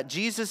is that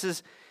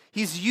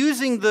he's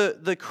using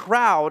the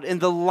crowd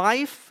and the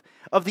life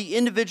of the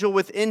individual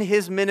within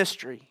his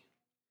ministry.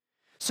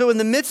 So in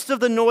the midst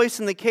of the noise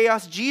and the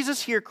chaos,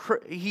 Jesus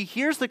he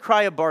hears the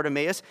cry of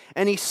Bartimaeus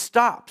and he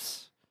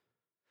stops.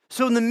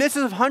 So in the midst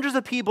of hundreds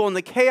of people and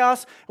the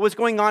chaos, what's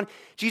going on,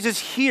 Jesus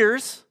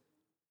hears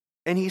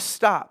and he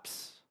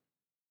stops.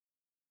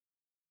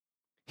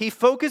 He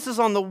focuses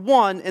on the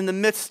one in the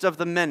midst of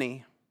the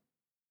many.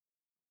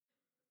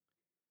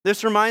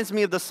 This reminds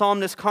me of the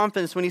psalmist's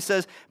confidence when he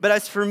says, but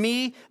as for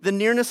me, the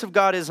nearness of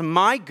God is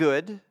my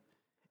good.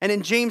 And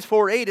in James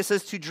 4:8, it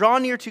says, to draw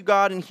near to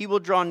God and he will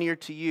draw near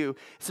to you.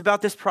 It's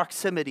about this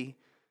proximity,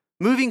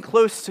 moving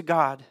close to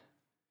God.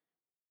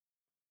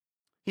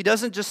 He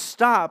doesn't just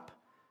stop,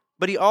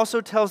 but he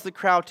also tells the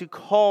crowd to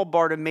call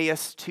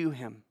Bartimaeus to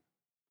him.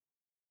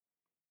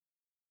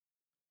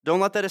 Don't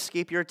let that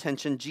escape your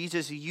attention.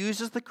 Jesus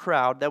uses the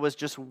crowd that was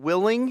just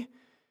willing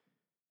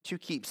to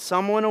keep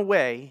someone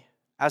away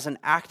as an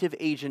active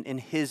agent in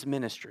his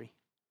ministry.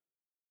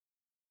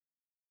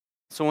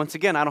 So once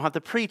again, I don't have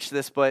to preach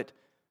this, but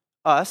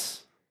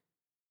us,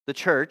 the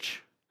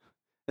church,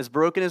 as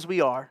broken as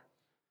we are,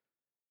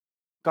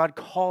 God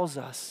calls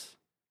us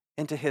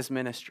into his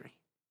ministry.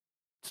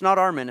 It's not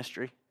our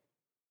ministry.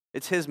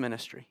 It's his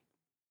ministry.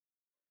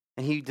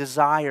 And he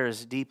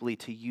desires deeply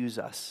to use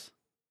us.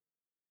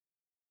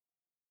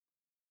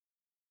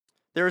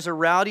 There is a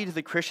reality to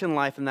the Christian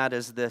life, and that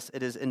is this: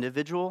 it is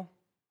individual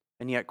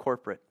and yet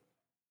corporate.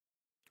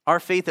 Our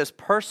faith is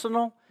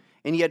personal,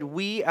 and yet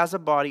we as a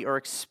body are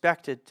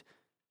expected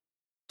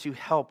to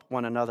help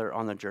one another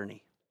on the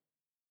journey.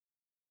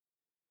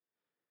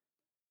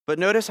 But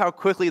notice how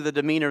quickly the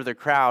demeanor of the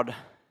crowd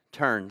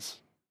turns,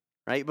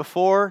 right?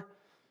 Before,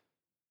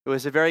 it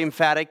was a very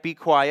emphatic, be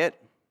quiet.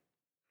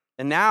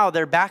 And now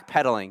they're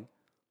backpedaling,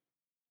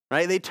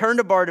 right? They turn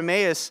to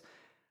Bartimaeus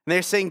and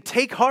they're saying,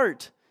 take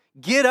heart,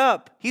 get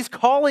up, he's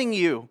calling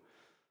you.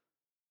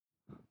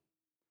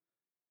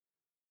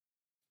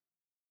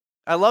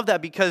 I love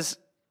that because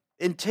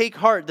in take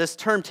heart, this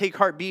term take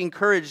heart, be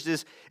encouraged,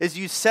 is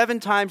used 7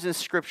 times in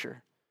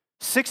Scripture.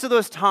 6 of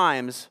those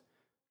times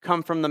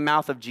come from the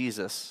mouth of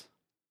Jesus.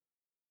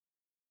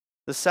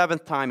 The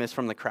 7th time is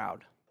from the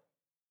crowd.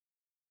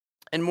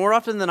 And more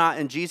often than not,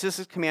 in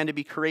Jesus' command to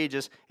be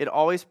courageous, it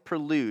always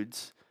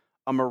preludes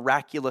a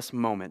miraculous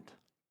moment.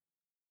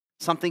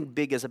 Something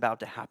big is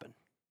about to happen.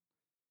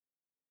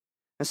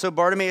 And so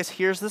Bartimaeus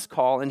hears this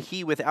call, and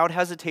he, without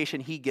hesitation,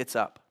 he gets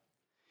up.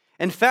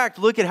 In fact,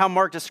 look at how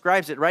Mark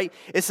describes it, right?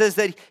 It says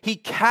that he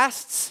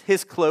casts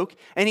his cloak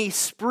and he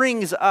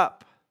springs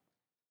up.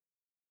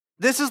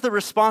 This is the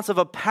response of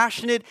a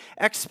passionate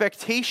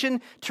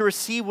expectation to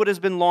receive what has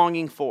been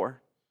longing for.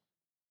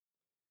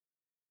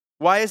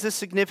 Why is this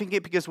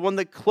significant? Because one,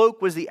 the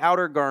cloak was the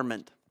outer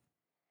garment.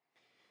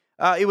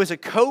 It was a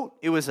coat,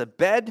 it was a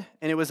bed,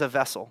 and it was a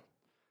vessel.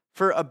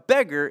 For a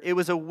beggar, it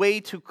was a way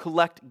to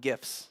collect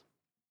gifts.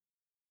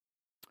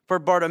 For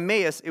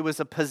Bartimaeus, it was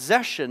a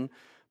possession,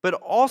 but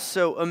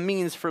also a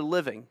means for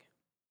living.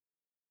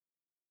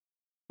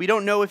 We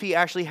don't know if he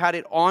actually had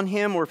it on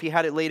him or if he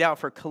had it laid out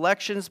for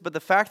collections, but the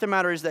fact of the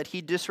matter is that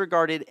he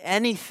disregarded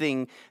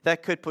anything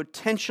that could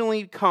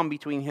potentially come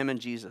between him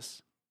and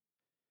Jesus.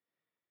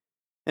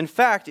 In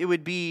fact, it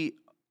would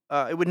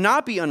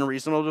not be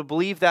unreasonable to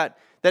believe that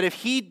if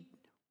he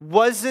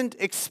wasn't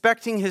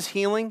expecting his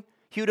healing,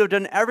 he would have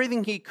done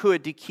everything he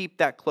could to keep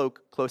that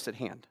cloak close at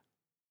hand.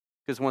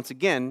 Because once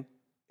again,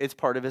 it's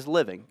part of his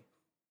living.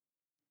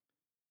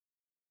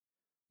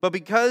 But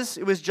because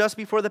it was just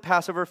before the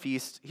Passover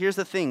feast, here's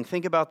the thing,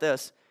 think about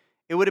this.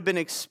 It would have been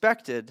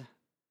expected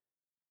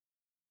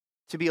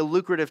to be a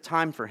lucrative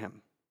time for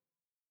him.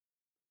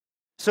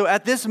 So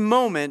at this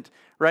moment,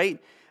 right,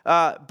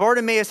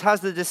 Bartimaeus has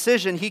the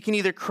decision. He can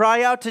either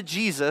cry out to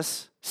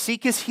Jesus,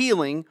 seek his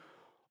healing,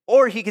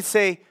 or he could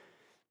say,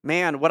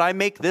 man, what I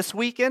make this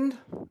weekend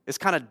is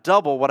kind of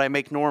double what I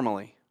make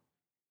normally.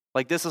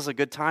 Like, this is a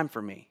good time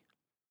for me.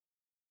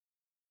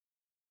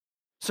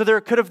 So there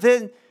could have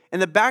been, in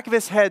the back of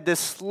his head, this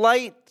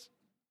slight,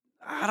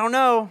 I don't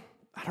know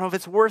if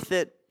it's worth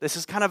it. This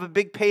is kind of a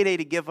big payday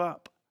to give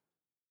up.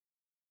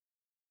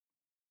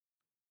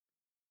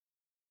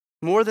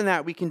 More than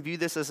that, we can view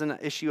this as an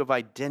issue of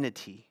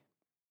identity.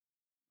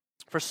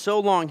 For so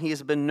long, he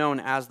has been known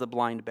as the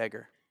blind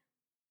beggar.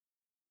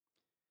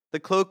 The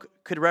cloak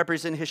could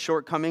represent his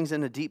shortcomings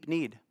and a deep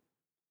need.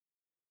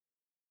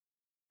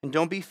 And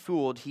don't be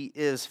fooled, he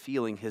is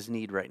feeling his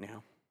need right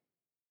now.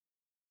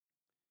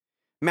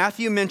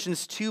 Matthew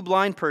mentions 2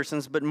 blind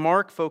persons, but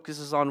Mark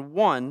focuses on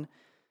one,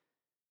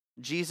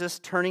 Jesus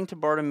turning to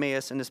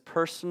Bartimaeus in his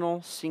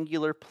personal,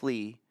 singular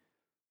plea,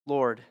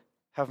 Lord,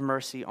 have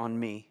mercy on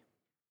me.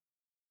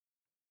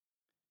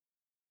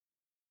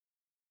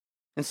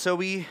 And so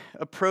we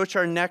approach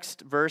our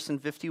next verse in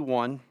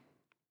 51. And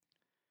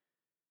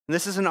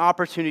this is an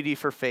opportunity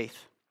for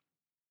faith.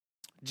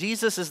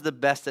 Jesus is the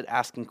best at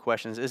asking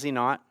questions, is he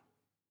not?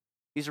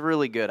 He's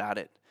really good at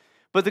it.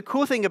 But the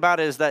cool thing about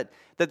it is that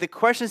the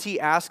questions he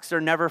asks are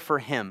never for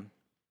him.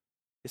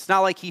 It's not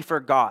like he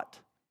forgot.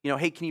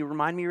 Hey, can you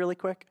remind me really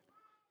quick?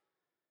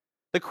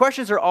 The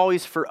questions are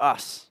always for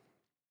us.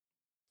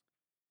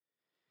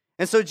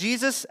 And so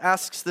Jesus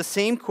asks the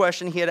same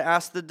question he had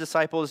asked the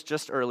disciples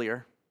just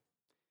earlier.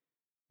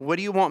 What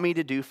do you want me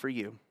to do for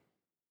you?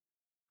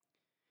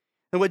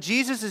 And what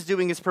Jesus is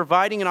doing is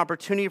providing an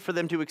opportunity for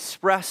them to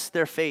express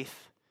their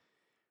faith.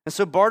 And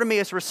so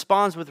Bartimaeus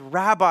responds with,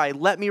 Rabbi,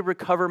 let me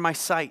recover my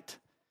sight.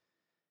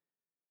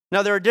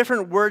 Now there are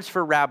different words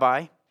for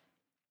rabbi,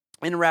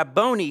 and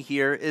Rabboni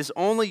here is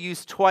only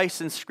used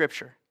twice in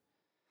Scripture.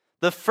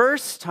 The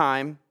first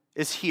time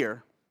is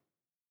here.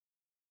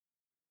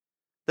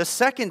 The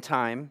second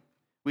time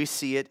we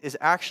see it is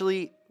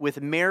actually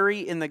with Mary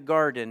in the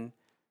garden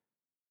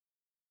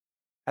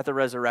at the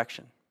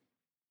resurrection.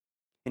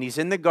 And he's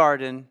in the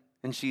garden,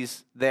 and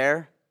she's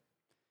there,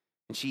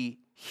 and she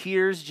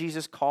hears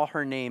Jesus call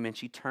her name, and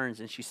she turns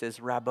and she says,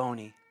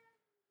 Rabboni,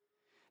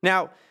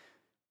 Now,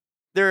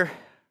 there are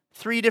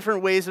three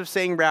different ways of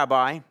saying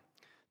rabbi.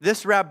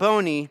 This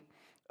Rabboni,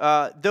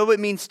 though it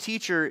means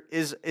teacher,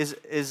 is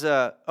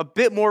a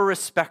bit more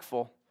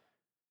respectful.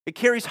 It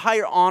carries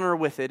higher honor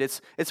with it.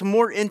 It's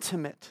more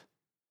intimate.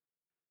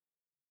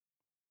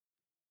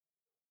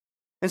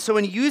 And so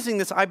in using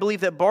this, I believe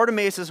that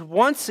Bartimaeus is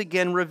once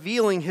again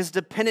revealing his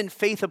dependent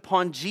faith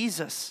upon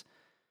Jesus,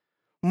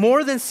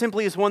 more than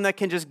simply as one that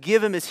can just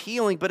give him his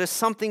healing, but as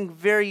something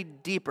very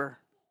deeper.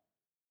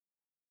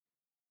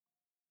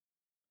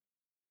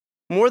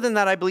 More than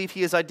that, I believe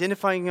he is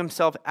identifying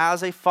himself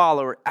as a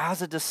follower,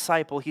 as a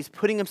disciple. He's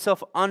putting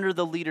himself under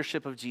the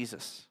leadership of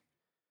Jesus.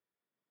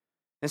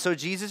 And so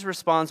Jesus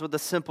responds with a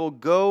simple,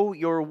 "Go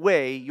your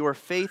way, your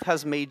faith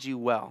has made you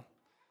well."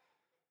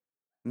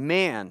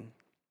 Man,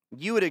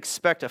 you would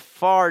expect a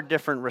far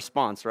different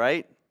response,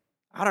 right?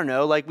 I don't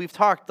know, like we've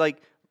talked,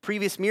 like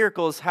previous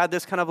miracles had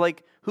this kind of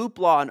like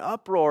hoopla and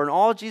uproar, and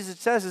all Jesus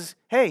says is,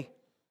 hey,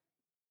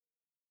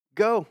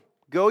 go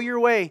your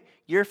way,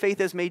 your faith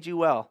has made you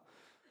well.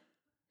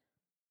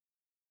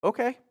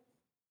 Okay.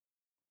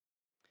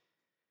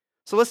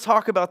 So let's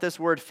talk about this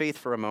word faith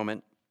for a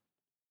moment.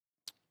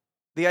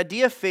 The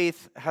idea of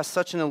faith has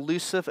such an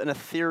elusive and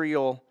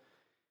ethereal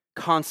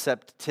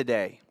concept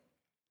today,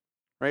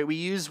 right? We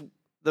use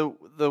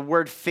the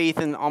word faith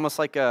in almost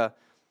like a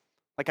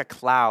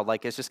cloud,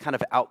 like it's just kind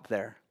of out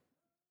there,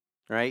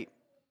 right?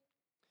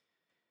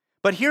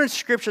 But here in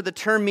Scripture, the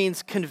term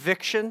means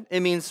conviction, it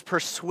means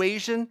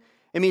persuasion,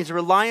 it means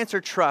reliance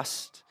or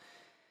trust.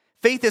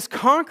 Faith is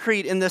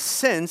concrete in the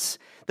sense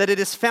that it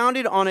is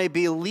founded on a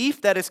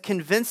belief that is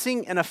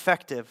convincing and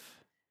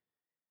effective.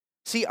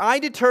 See, I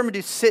determined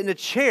to sit in a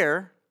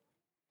chair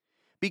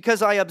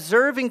because I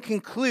observe and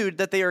conclude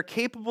that they are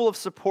capable of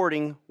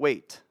supporting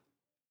weight.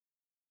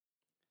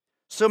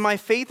 So my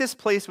faith is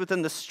placed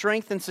within the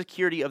strength and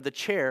security of the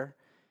chair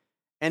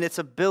and its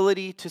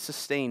ability to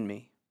sustain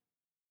me.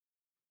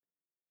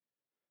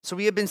 So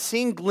we have been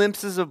seeing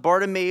glimpses of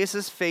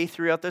Bartimaeus' faith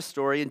throughout this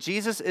story, and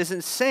Jesus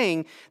isn't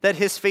saying that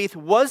his faith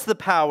was the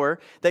power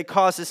that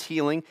caused his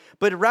healing,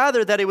 but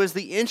rather that it was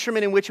the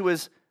instrument in which it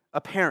was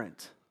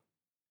apparent.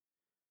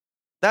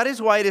 That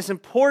is why it is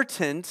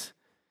important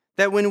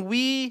that when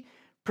we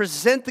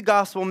present the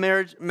gospel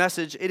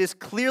message, it is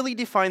clearly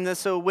defined that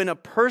so when a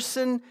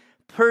person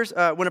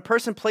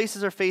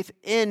places their faith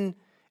in,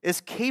 is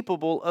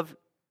capable of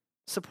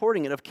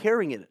supporting it, of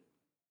carrying it.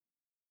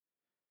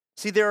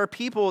 See, there are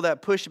people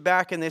that push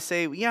back and they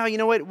say, yeah, you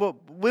know what? Well,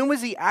 when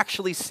was he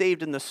actually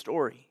saved in the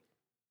story?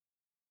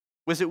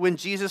 Was it when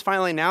Jesus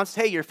finally announced,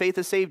 hey, your faith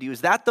has saved you?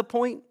 Is that the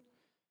point?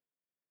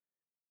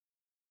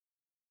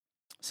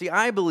 See,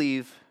 I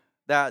believe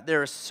that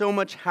there is so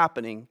much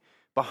happening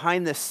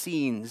behind the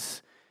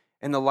scenes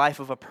in the life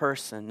of a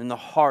person, in the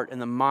heart, in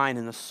the mind,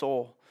 in the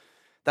soul,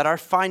 that our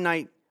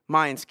finite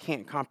minds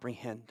can't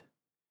comprehend.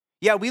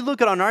 Yeah, we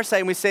look at it on our side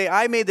and we say,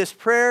 I made this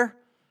prayer,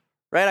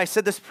 right? I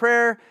said this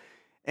prayer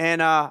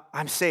and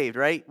I'm saved,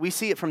 right? We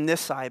see it from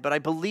this side, but I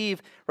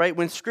believe, right,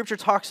 when Scripture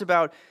talks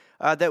about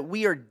that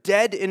we are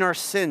dead in our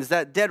sins,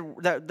 that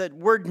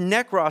word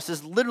nekros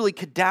is literally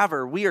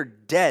cadaver. We are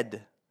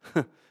dead.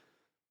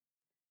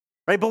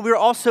 Right? But we're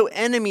also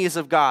enemies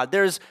of God.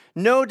 There's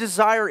no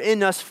desire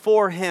in us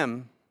for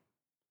Him.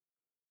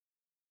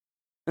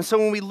 And so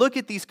when we look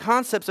at these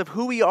concepts of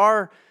who we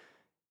are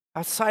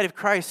outside of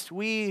Christ,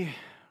 we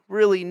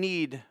really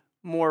need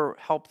more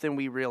help than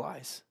we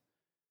realize.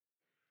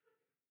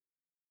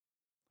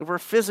 We're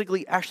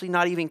physically actually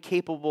not even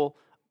capable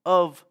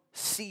of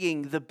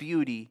seeing the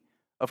beauty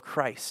of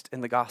Christ in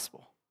the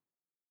gospel.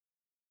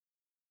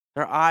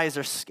 Our eyes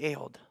are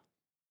scaled.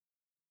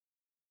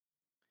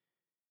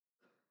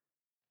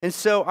 And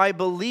so I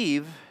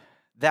believe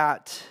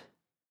that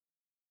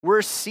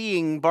we're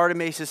seeing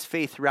Bartimaeus'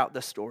 faith throughout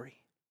the story.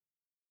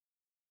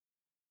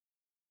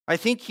 I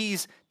think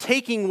he's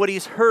taking what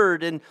he's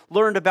heard and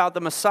learned about the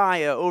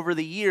Messiah over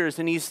the years,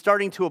 and he's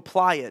starting to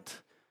apply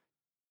it,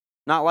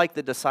 not like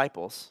the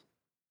disciples.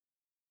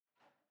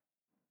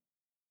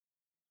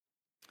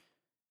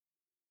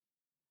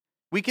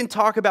 We can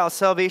talk about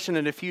salvation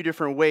in a few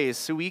different ways.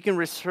 So we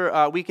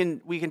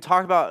can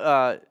talk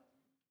about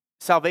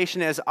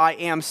salvation as I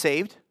am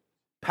saved,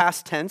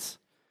 past tense.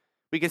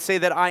 We can say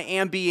that I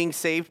am being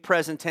saved,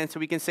 present tense. So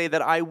we can say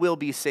that I will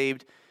be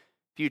saved,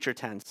 future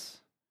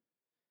tense.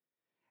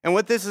 And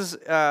what this is,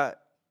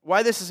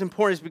 why this is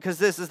important is because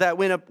this is that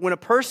when a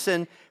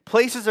person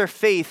places their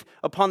faith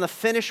upon the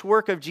finished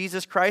work of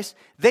Jesus Christ,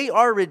 they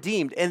are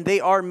redeemed and they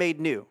are made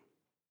new.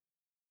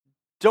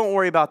 Don't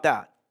worry about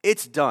that.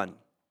 It's done.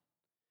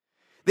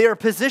 They are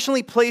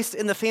positionally placed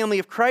in the family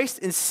of Christ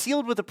and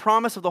sealed with the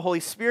promise of the Holy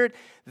Spirit.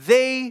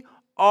 They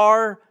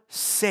are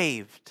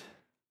saved.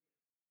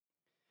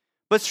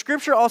 But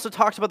Scripture also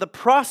talks about the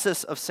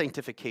process of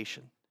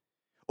sanctification,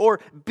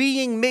 or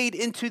being made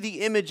into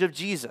the image of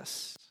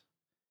Jesus.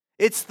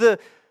 It's the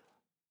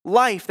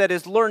life that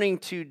is learning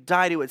to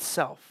die to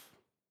itself.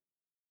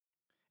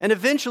 And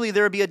eventually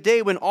there will be a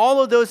day when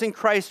all of those in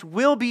Christ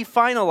will be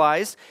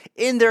finalized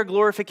in their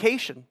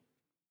glorification.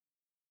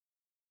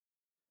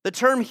 The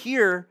term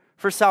here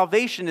for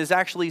salvation is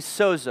actually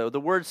sozo, the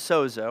word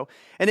sozo,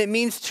 and it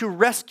means to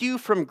rescue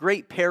from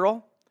great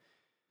peril,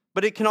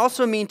 but it can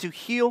also mean to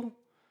heal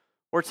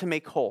or to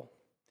make whole.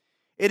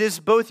 It is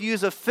both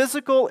used of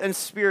physical and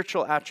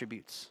spiritual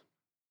attributes.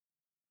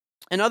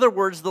 In other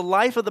words, the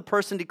life of the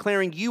person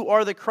declaring you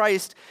are the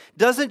Christ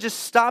doesn't just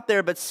stop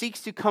there, but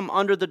seeks to come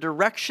under the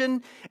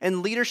direction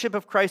and leadership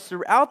of Christ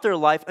throughout their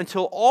life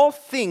until all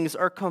things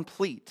are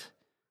complete,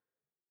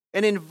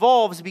 and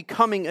involves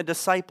becoming a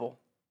disciple.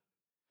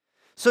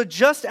 So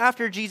just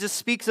after Jesus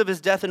speaks of his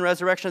death and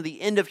resurrection at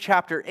the end of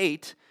chapter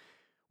 8,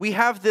 we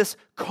have this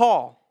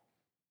call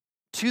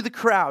to the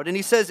crowd. And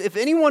he says, if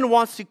anyone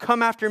wants to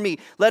come after me,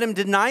 let him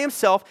deny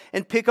himself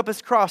and pick up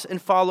his cross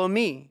and follow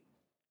me.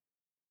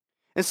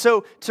 And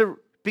so to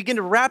begin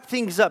to wrap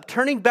things up,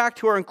 turning back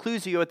to our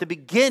inclusio at the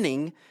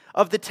beginning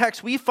of the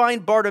text, we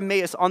find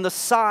Bartimaeus on the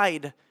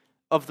side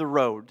of the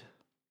road.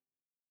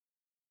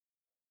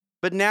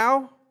 But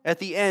now, at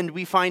the end,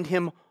 we find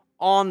him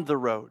on the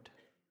road,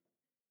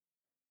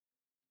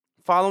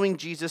 following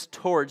Jesus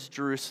towards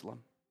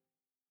Jerusalem.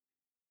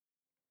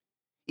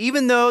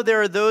 Even though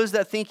there are those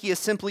that think he is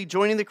simply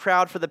joining the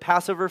crowd for the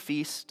Passover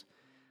feast,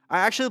 I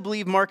actually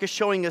believe Mark is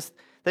showing us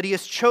that he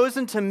has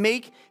chosen to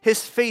make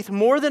his faith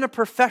more than a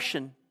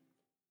profession,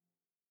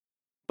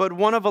 but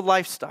one of a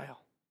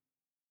lifestyle.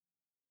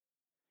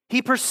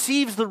 He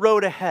perceives the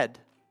road ahead,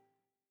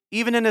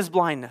 even in his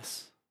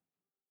blindness.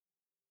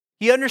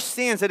 He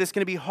understands that it's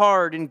going to be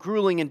hard and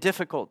grueling and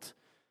difficult.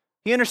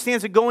 He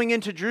understands that going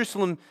into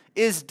Jerusalem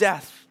is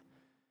death,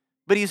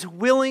 but he's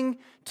willing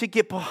to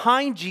get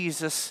behind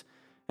Jesus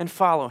and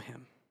follow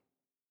him.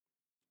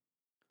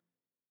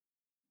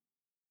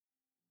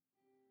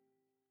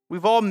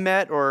 We've all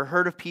met or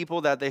heard of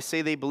people that they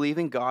say they believe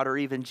in God or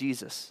even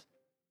Jesus,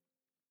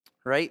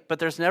 right? But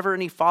there's never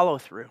any follow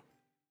through.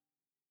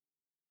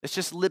 It's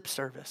just lip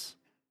service.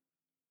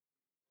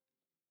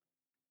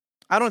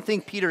 I don't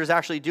think Peter is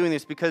actually doing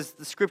this because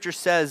the scripture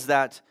says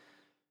that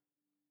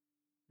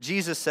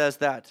Jesus says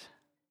that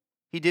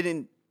he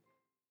didn't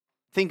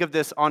think of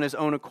this on his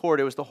own accord.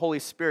 It was the Holy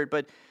Spirit.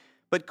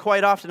 But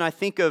quite often I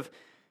think of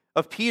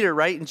Peter,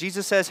 right? And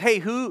Jesus says, hey,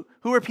 who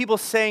are people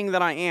saying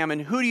that I am?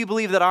 And who do you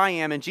believe that I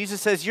am? And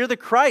Jesus says, you're the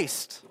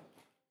Christ,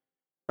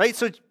 right?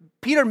 So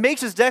Peter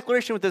makes his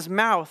declaration with his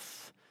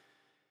mouth,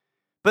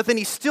 but then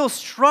he still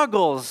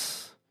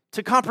struggles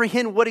to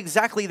comprehend what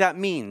exactly that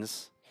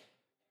means.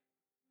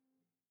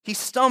 He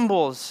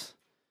stumbles.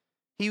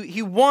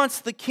 He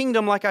wants the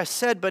kingdom, like I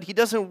said, but he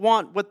doesn't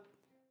want what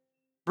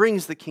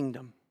brings the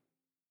kingdom.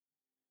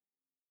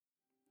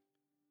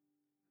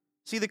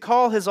 See, the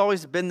call has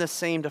always been the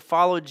same, to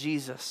follow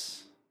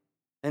Jesus,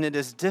 and it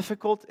is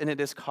difficult and it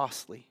is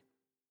costly.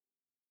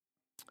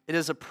 It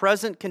is a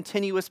present,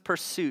 continuous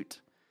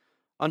pursuit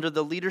under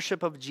the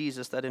leadership of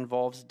Jesus that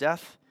involves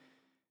death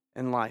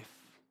and life.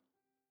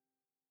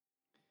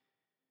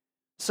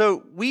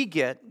 So we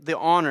get the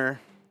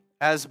honor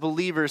as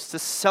believers to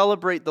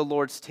celebrate the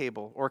Lord's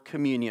table or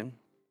communion.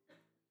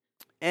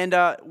 And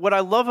what I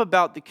love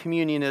about the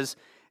communion is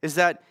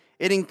that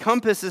it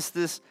encompasses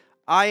this: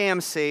 I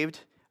am saved,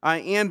 I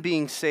am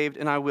being saved,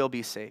 and I will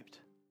be saved.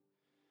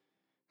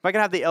 If I can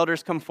have the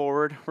elders come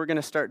forward, we're going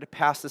to start to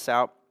pass this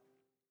out.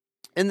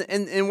 And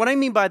what I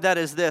mean by that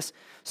is this.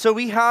 So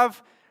we have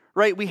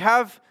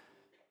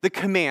the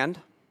command,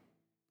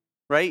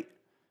 right?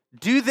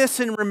 Do this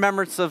in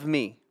remembrance of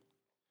me.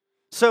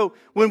 So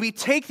when we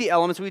take the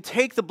elements, we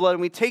take the blood,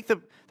 and we take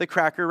the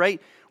cracker,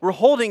 right? We're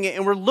holding it,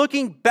 and we're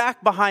looking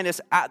back behind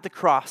us at the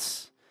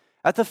cross,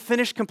 at the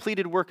finished,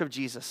 completed work of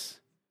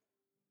Jesus.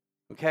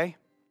 Okay?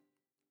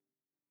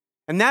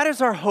 And that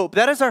is our hope.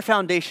 That is our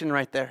foundation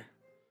right there.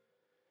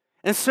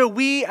 And so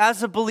we,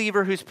 as a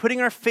believer who's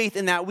putting our faith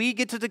in that, we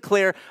get to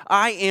declare,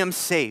 I am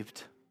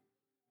saved.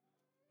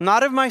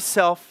 Not of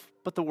myself,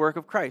 but the work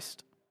of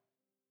Christ.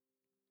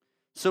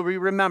 So we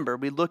remember,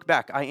 we look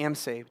back, I am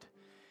saved.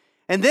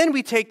 And then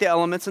we take the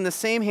elements in the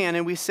same hand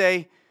and we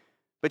say,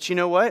 but you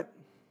know what?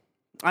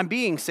 I'm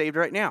being saved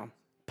right now.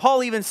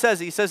 Paul even says,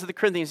 he says to the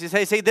Corinthians, he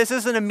says, hey, this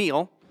isn't a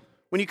meal.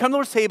 When you come to the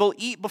Lord's table,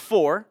 eat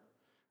before,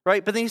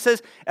 right? But then he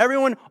says,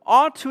 everyone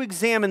ought to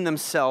examine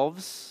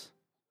themselves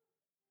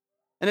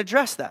and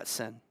address that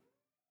sin.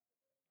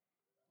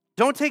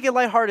 Don't take it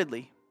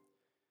lightheartedly.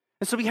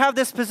 And so we have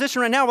this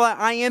position right now, well,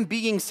 I am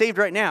being saved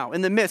right now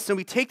in the midst. And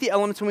we take the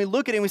elements and we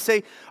look at it and we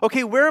say,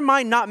 okay, where am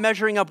I not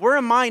measuring up? Where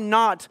am I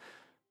not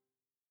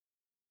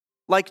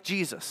like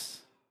Jesus?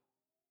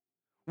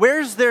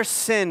 Where's there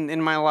sin in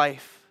my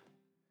life?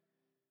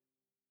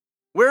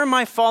 Where am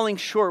I falling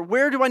short?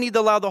 Where do I need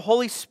to allow the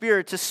Holy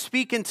Spirit to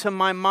speak into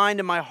my mind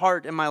and my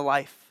heart and my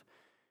life?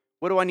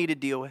 What do I need to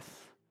deal with?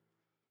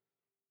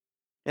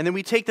 And then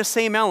we take the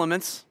same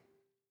elements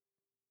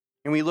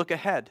and we look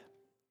ahead.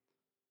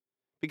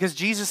 Because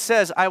Jesus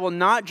says, I will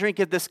not drink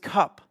of this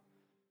cup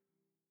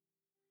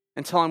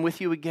until I'm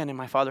with you again in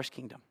my Father's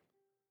kingdom.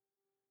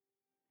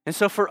 And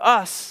so for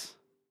us,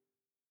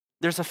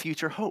 there's a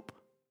future hope.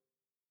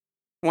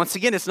 Once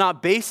again, it's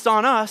not based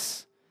on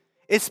us.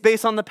 It's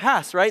based on the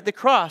past, right? The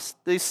cross,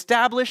 the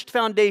established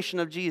foundation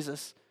of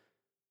Jesus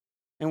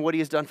and what he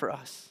has done for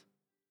us.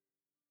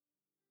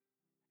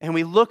 And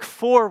we look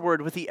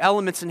forward with the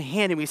elements in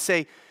hand and we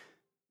say,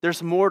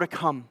 there's more to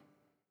come.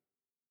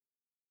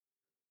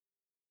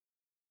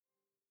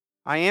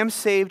 I am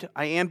saved,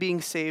 I am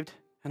being saved,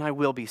 and I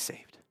will be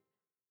saved.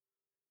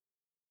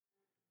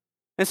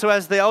 And so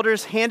as the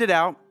elders hand it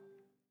out,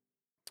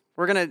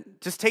 we're going to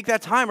just take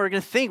that time. We're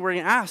going to think, we're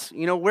going to ask,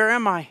 where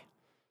am I?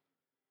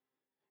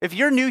 If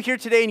you're new here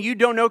today and you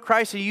don't know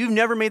Christ and you've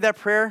never made that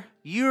prayer,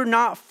 you're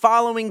not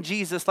following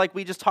Jesus like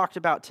we just talked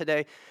about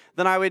today,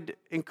 then I would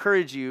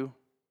encourage you,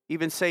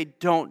 even say,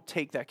 don't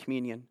take that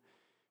communion.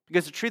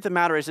 Because the truth of the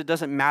matter is, it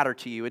doesn't matter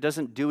to you. It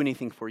doesn't do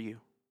anything for you.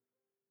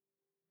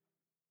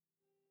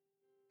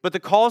 But the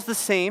call is the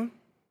same,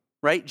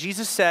 right?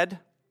 Jesus said,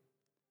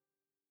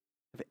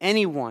 if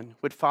anyone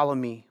would follow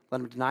me,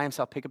 let him deny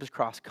himself, pick up his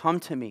cross,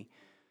 come to me.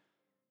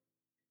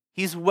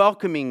 He's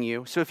welcoming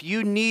you. So if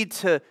you need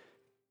to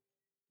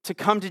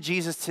come to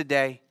Jesus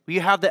today,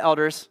 you have the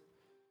elders,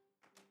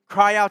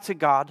 cry out to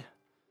God,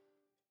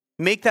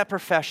 make that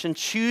profession,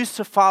 choose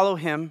to follow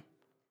him,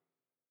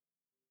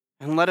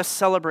 and let us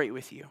celebrate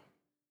with you.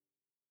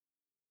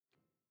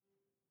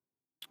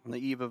 On the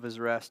eve of his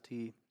rest,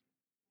 he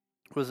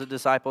was the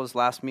disciples'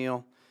 last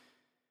meal,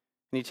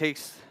 and he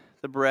takes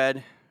the bread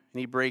and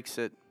he breaks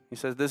it. He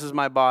says, this is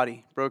my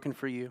body, broken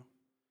for you.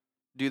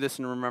 Do this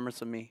in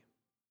remembrance of me.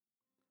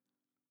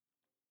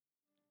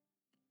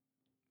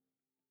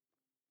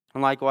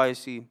 And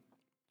likewise, he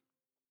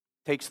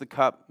takes the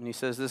cup and he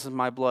says, this is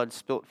my blood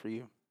spilt for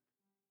you.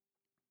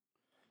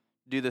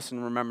 Do this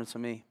in remembrance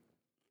of me.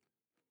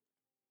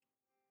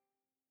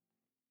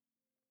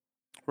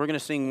 We're going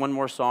to sing one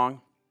more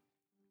song,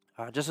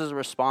 just as a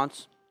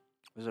response,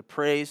 as a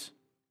praise.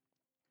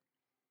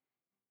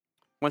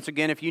 Once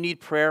again, if you need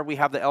prayer, we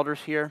have the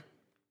elders here.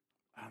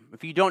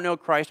 If you don't know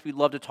Christ, we'd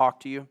love to talk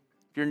to you.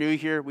 If you're new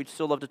here, we'd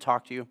still love to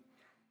talk to you.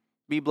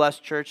 Be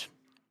blessed, church.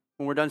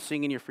 When we're done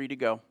singing, you're free to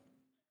go.